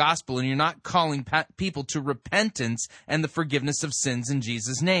biblical gospel, and you're not calling people to repentance and the forgiveness of sins in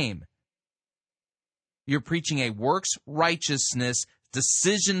Jesus' name. You're preaching a works righteousness,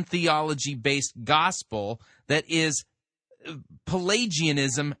 decision theology-based gospel that is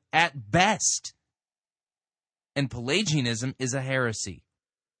Pelagianism at best. And Pelagianism is a heresy.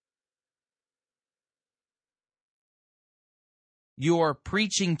 You're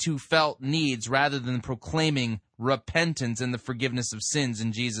preaching to felt needs rather than proclaiming repentance and the forgiveness of sins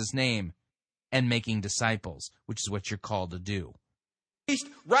in Jesus' name and making disciples, which is what you're called to do.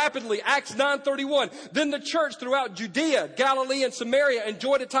 Rapidly, Acts 9:31. Then the church throughout Judea, Galilee, and Samaria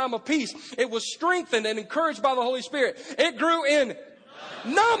enjoyed a time of peace. It was strengthened and encouraged by the Holy Spirit. It grew in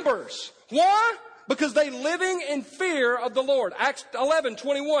numbers. Why? Because they living in fear of the Lord. Acts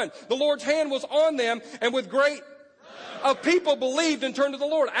 11:21. The Lord's hand was on them, and with great of people believed and turned to the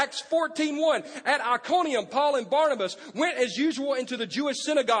Lord. Acts 14:1. At Iconium, Paul and Barnabas went as usual into the Jewish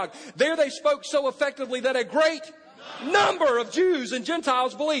synagogue. There they spoke so effectively that a great number of Jews and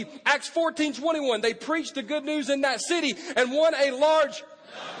Gentiles believed. Acts 14:21. They preached the good news in that city and won a large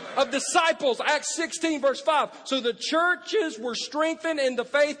of disciples. Acts 16 verse 5. So the churches were strengthened in the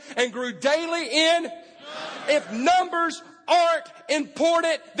faith and grew daily in. If numbers aren't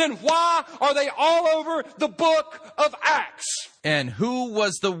important, then why are they all over the book of Acts? And who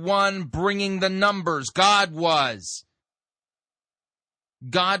was the one bringing the numbers? God was.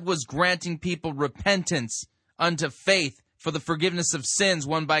 God was granting people repentance unto faith for the forgiveness of sins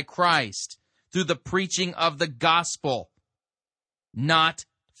won by Christ through the preaching of the gospel, not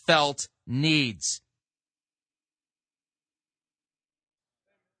felt needs.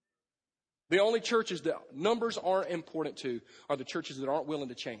 The only churches that numbers aren't important to are the churches that aren't willing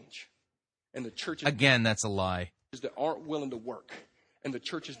to change. And the churches Again, that's a lie. that aren't willing to work. And the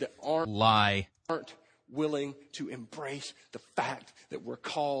churches that aren't willing to embrace the fact that we're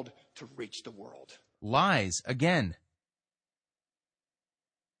called to reach the world. Lies. Again.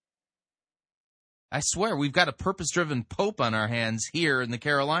 I swear, we've got a purpose-driven pope on our hands here in the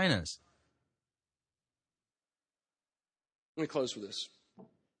Carolinas. Let me close with this.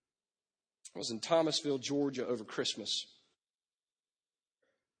 I was in Thomasville, Georgia over Christmas.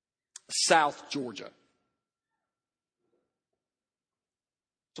 South Georgia.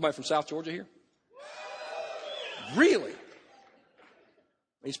 Somebody from South Georgia here? Really?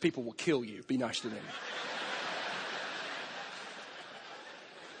 These people will kill you. Be nice to them.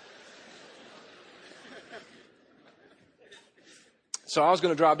 So I was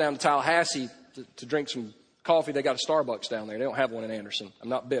going to drive down to Tallahassee to drink some coffee. They got a Starbucks down there. They don't have one in Anderson. I'm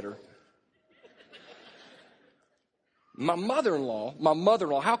not bitter. My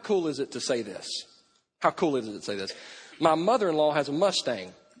mother-in-law, how cool is it to say this? How cool is it to say this? My mother-in-law has a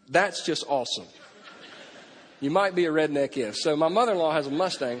Mustang. That's just awesome. You might be a redneck if. So my mother-in-law has a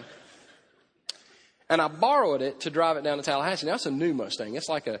Mustang, and I borrowed it to drive it down to Tallahassee. Now, it's a new Mustang. It's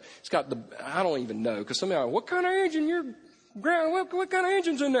got I don't even know, because somebody, what kind of engine what kind of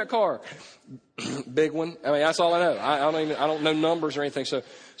engine's in that car? Big one. I mean, that's all I know. I don't know numbers or anything. So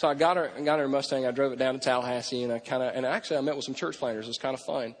I got her a Mustang. I drove it down to Tallahassee, and actually I met with some church planters. It was kind of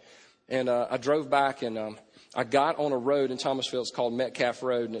fun. And I drove back, and I got on a road in Thomasville. It's called Metcalf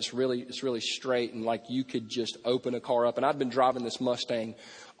Road, and it's really straight, and like you could just open a car up. And I'd been driving this Mustang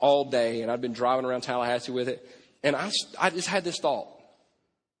all day, and I'd been driving around Tallahassee with it. And I just had this thought.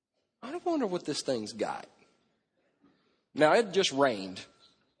 I wonder what this thing's got. Now, it just rained,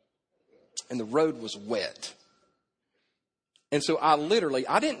 and the road was wet. And so I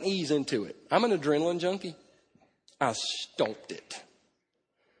didn't ease into it. I'm an adrenaline junkie. I stomped it.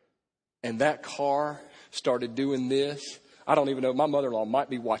 And that car started doing this. I don't even know. My mother-in-law might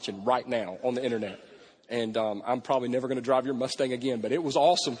be watching right now on the internet. And I'm probably never going to drive your Mustang again, but it was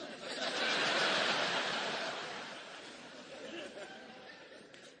awesome.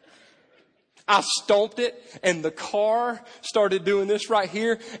 I stomped it, and the car started doing this right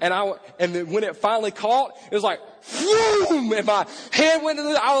here. And then when it finally caught, it was like, whoom! And my hand went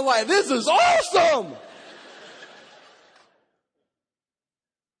into I was like, this is awesome!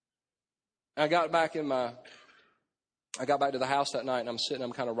 I got back to the house that night, and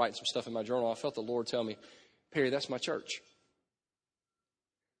I'm kind of writing some stuff in my journal. I felt the Lord tell me, Perry, that's my church.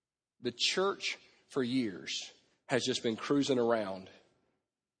 The church for years has just been cruising around.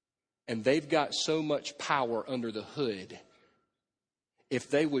 And they've got so much power under the hood. If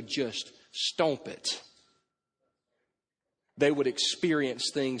they would just stomp it, they would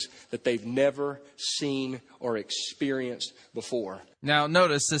experience things that they've never seen or experienced before. Now,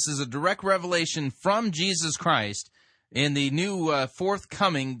 notice this is a direct revelation from Jesus Christ, In the new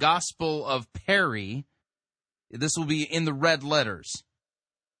forthcoming Gospel of Perry, this will be in the red letters.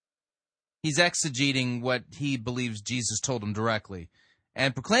 He's exegeting what he believes Jesus told him directly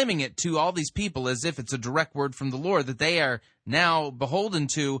and proclaiming it to all these people as if it's a direct word from the Lord that they are now beholden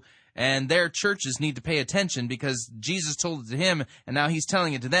to, and their churches need to pay attention because Jesus told it to him, and now he's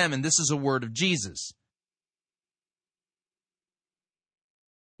telling it to them, and this is a word of Jesus.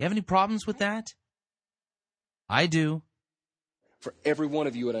 You have any problems with that? I do. For every one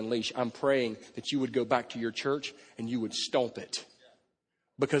of you at Unleash, I'm praying that you would go back to your church and you would stomp it.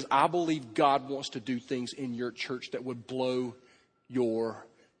 Because I believe God wants to do things in your church that would blow your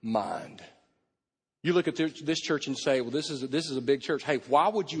mind. You look at this church and say, well, this is a big church. Hey, why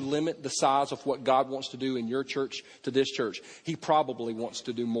would you limit the size of what God wants to do in your church to this church? He probably wants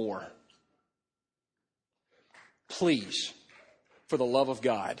to do more. Please, for the love of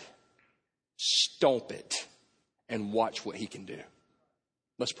God, stomp it and watch what he can do.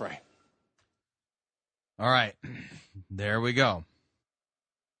 Let's pray. All right. There we go.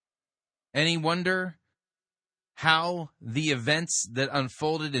 Any wonder how the events that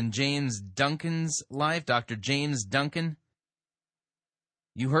unfolded in James Duncan's life, Dr. James Duncan,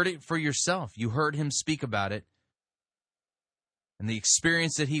 you heard it for yourself. You heard him speak about it and the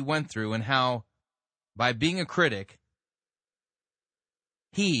experience that he went through and how, by being a critic,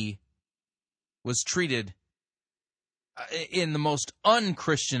 he was treated in the most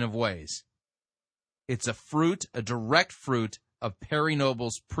un-Christian of ways. It's a direct fruit of Perry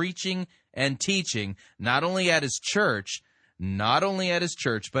Noble's preaching and teaching, not only at his church,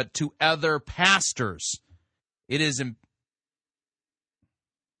 but to other pastors. It is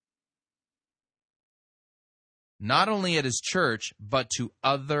not only at his church, but to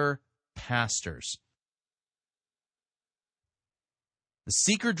other pastors. The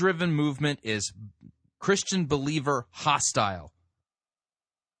seeker-driven movement is Christian believer hostile.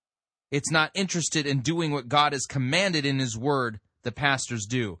 It's not interested in doing what God has commanded in his word that pastors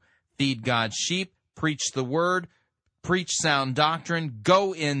do. Feed God's sheep, preach the word, preach sound doctrine,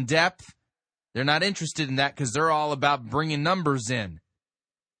 go in depth. They're not interested in that because they're all about bringing numbers in.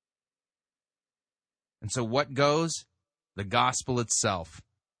 And so what goes? The gospel itself.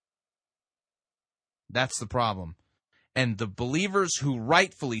 That's the problem. And the believers who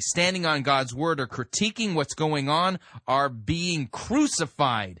rightfully, standing on God's word, are critiquing what's going on, are being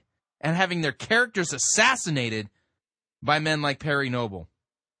crucified and having their characters assassinated by men like Perry Noble.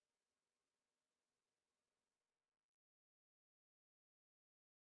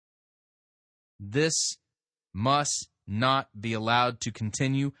 This must not be allowed to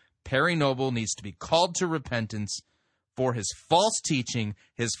continue. Perry Noble needs to be called to repentance for his false teaching,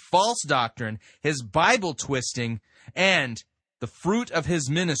 his false doctrine, his Bible twisting, and the fruit of his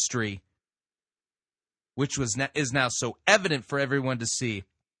ministry, which is now so evident for everyone to see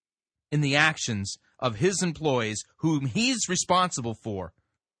in the actions of his employees, whom he's responsible for,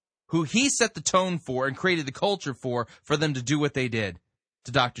 who he set the tone for and created the culture for them to do what they did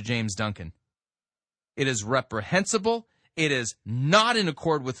to Dr. James Duncan. It is reprehensible. It is not in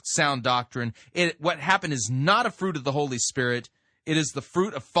accord with sound doctrine. What happened is not a fruit of the Holy Spirit. It is the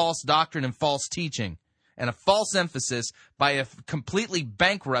fruit of false doctrine and false teaching, and a false emphasis by a completely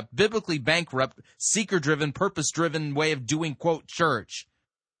bankrupt, biblically bankrupt, seeker-driven, purpose-driven way of doing, quote, church.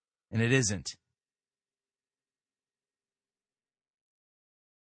 And it isn't.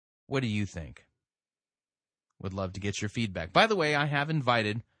 What do you think? Would love to get your feedback. By the way, I have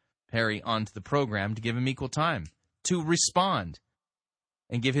invited Perry onto the program to give him equal time to respond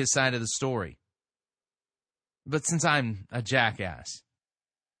and give his side of the story. But since I'm a jackass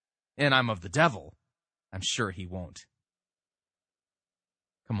and I'm of the devil, I'm sure he won't.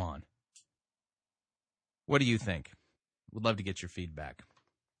 Come on. What do you think? Would love to get your feedback.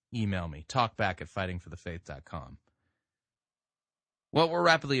 Email me, talkback@fightingforthefaith.com. Well, we're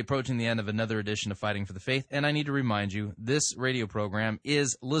rapidly approaching the end of another edition of Fighting for the Faith, and I need to remind you, this radio program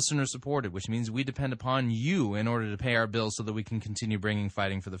is listener-supported, which means we depend upon you in order to pay our bills so that we can continue bringing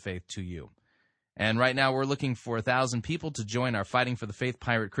Fighting for the Faith to you. And right now we're looking for 1,000 people to join our Fighting for the Faith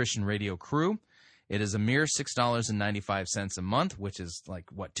Pirate Christian Radio crew. It is a mere $6.95 a month, which is like,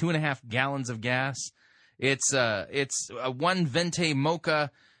 2.5 gallons of gas. It's a one venti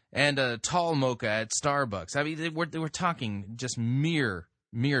mocha and a tall mocha at Starbucks. I mean, we're talking just mere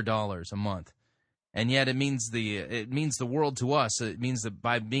dollars a month, and yet it means the world to us. It means that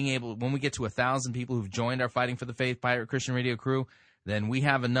by being able, when we get to 1,000 people who've joined our Fighting for the Faith Pirate Christian Radio crew, then we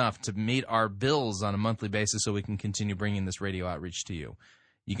have enough to meet our bills on a monthly basis, so we can continue bringing this radio outreach to you.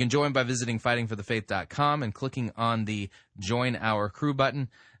 You can join by visiting fightingforthefaith.com and clicking on the Join Our Crew button.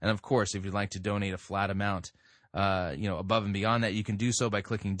 And, of course, if you'd like to donate a flat amount above and beyond that, you can do so by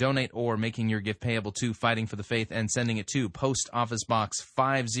clicking donate or making your gift payable to Fighting for the Faith and sending it to Post Office Box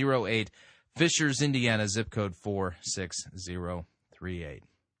 508, Fishers, Indiana, zip code 46038.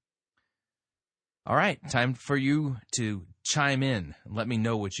 All right, time for you to chime in and let me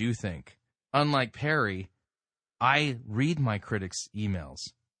know what you think. Unlike Perry, I read my critics'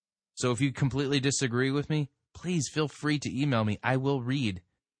 emails. So if you completely disagree with me, please feel free to email me. I will read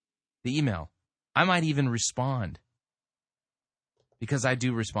the email. I might even respond, because I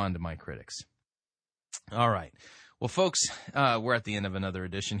do respond to my critics. All right. Well, folks, we're at the end of another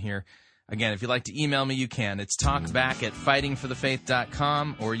edition here. Again, if you'd like to email me, you can. It's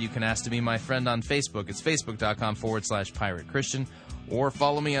talkback@fightingforthefaith.com, or you can ask to be my friend on Facebook. It's facebook.com/Pirate Christian, or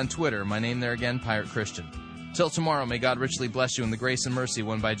follow me on Twitter. My name there again, Pirate Christian. Till tomorrow, may God richly bless you in the grace and mercy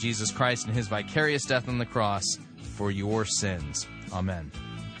won by Jesus Christ and his vicarious death on the cross for your sins. Amen.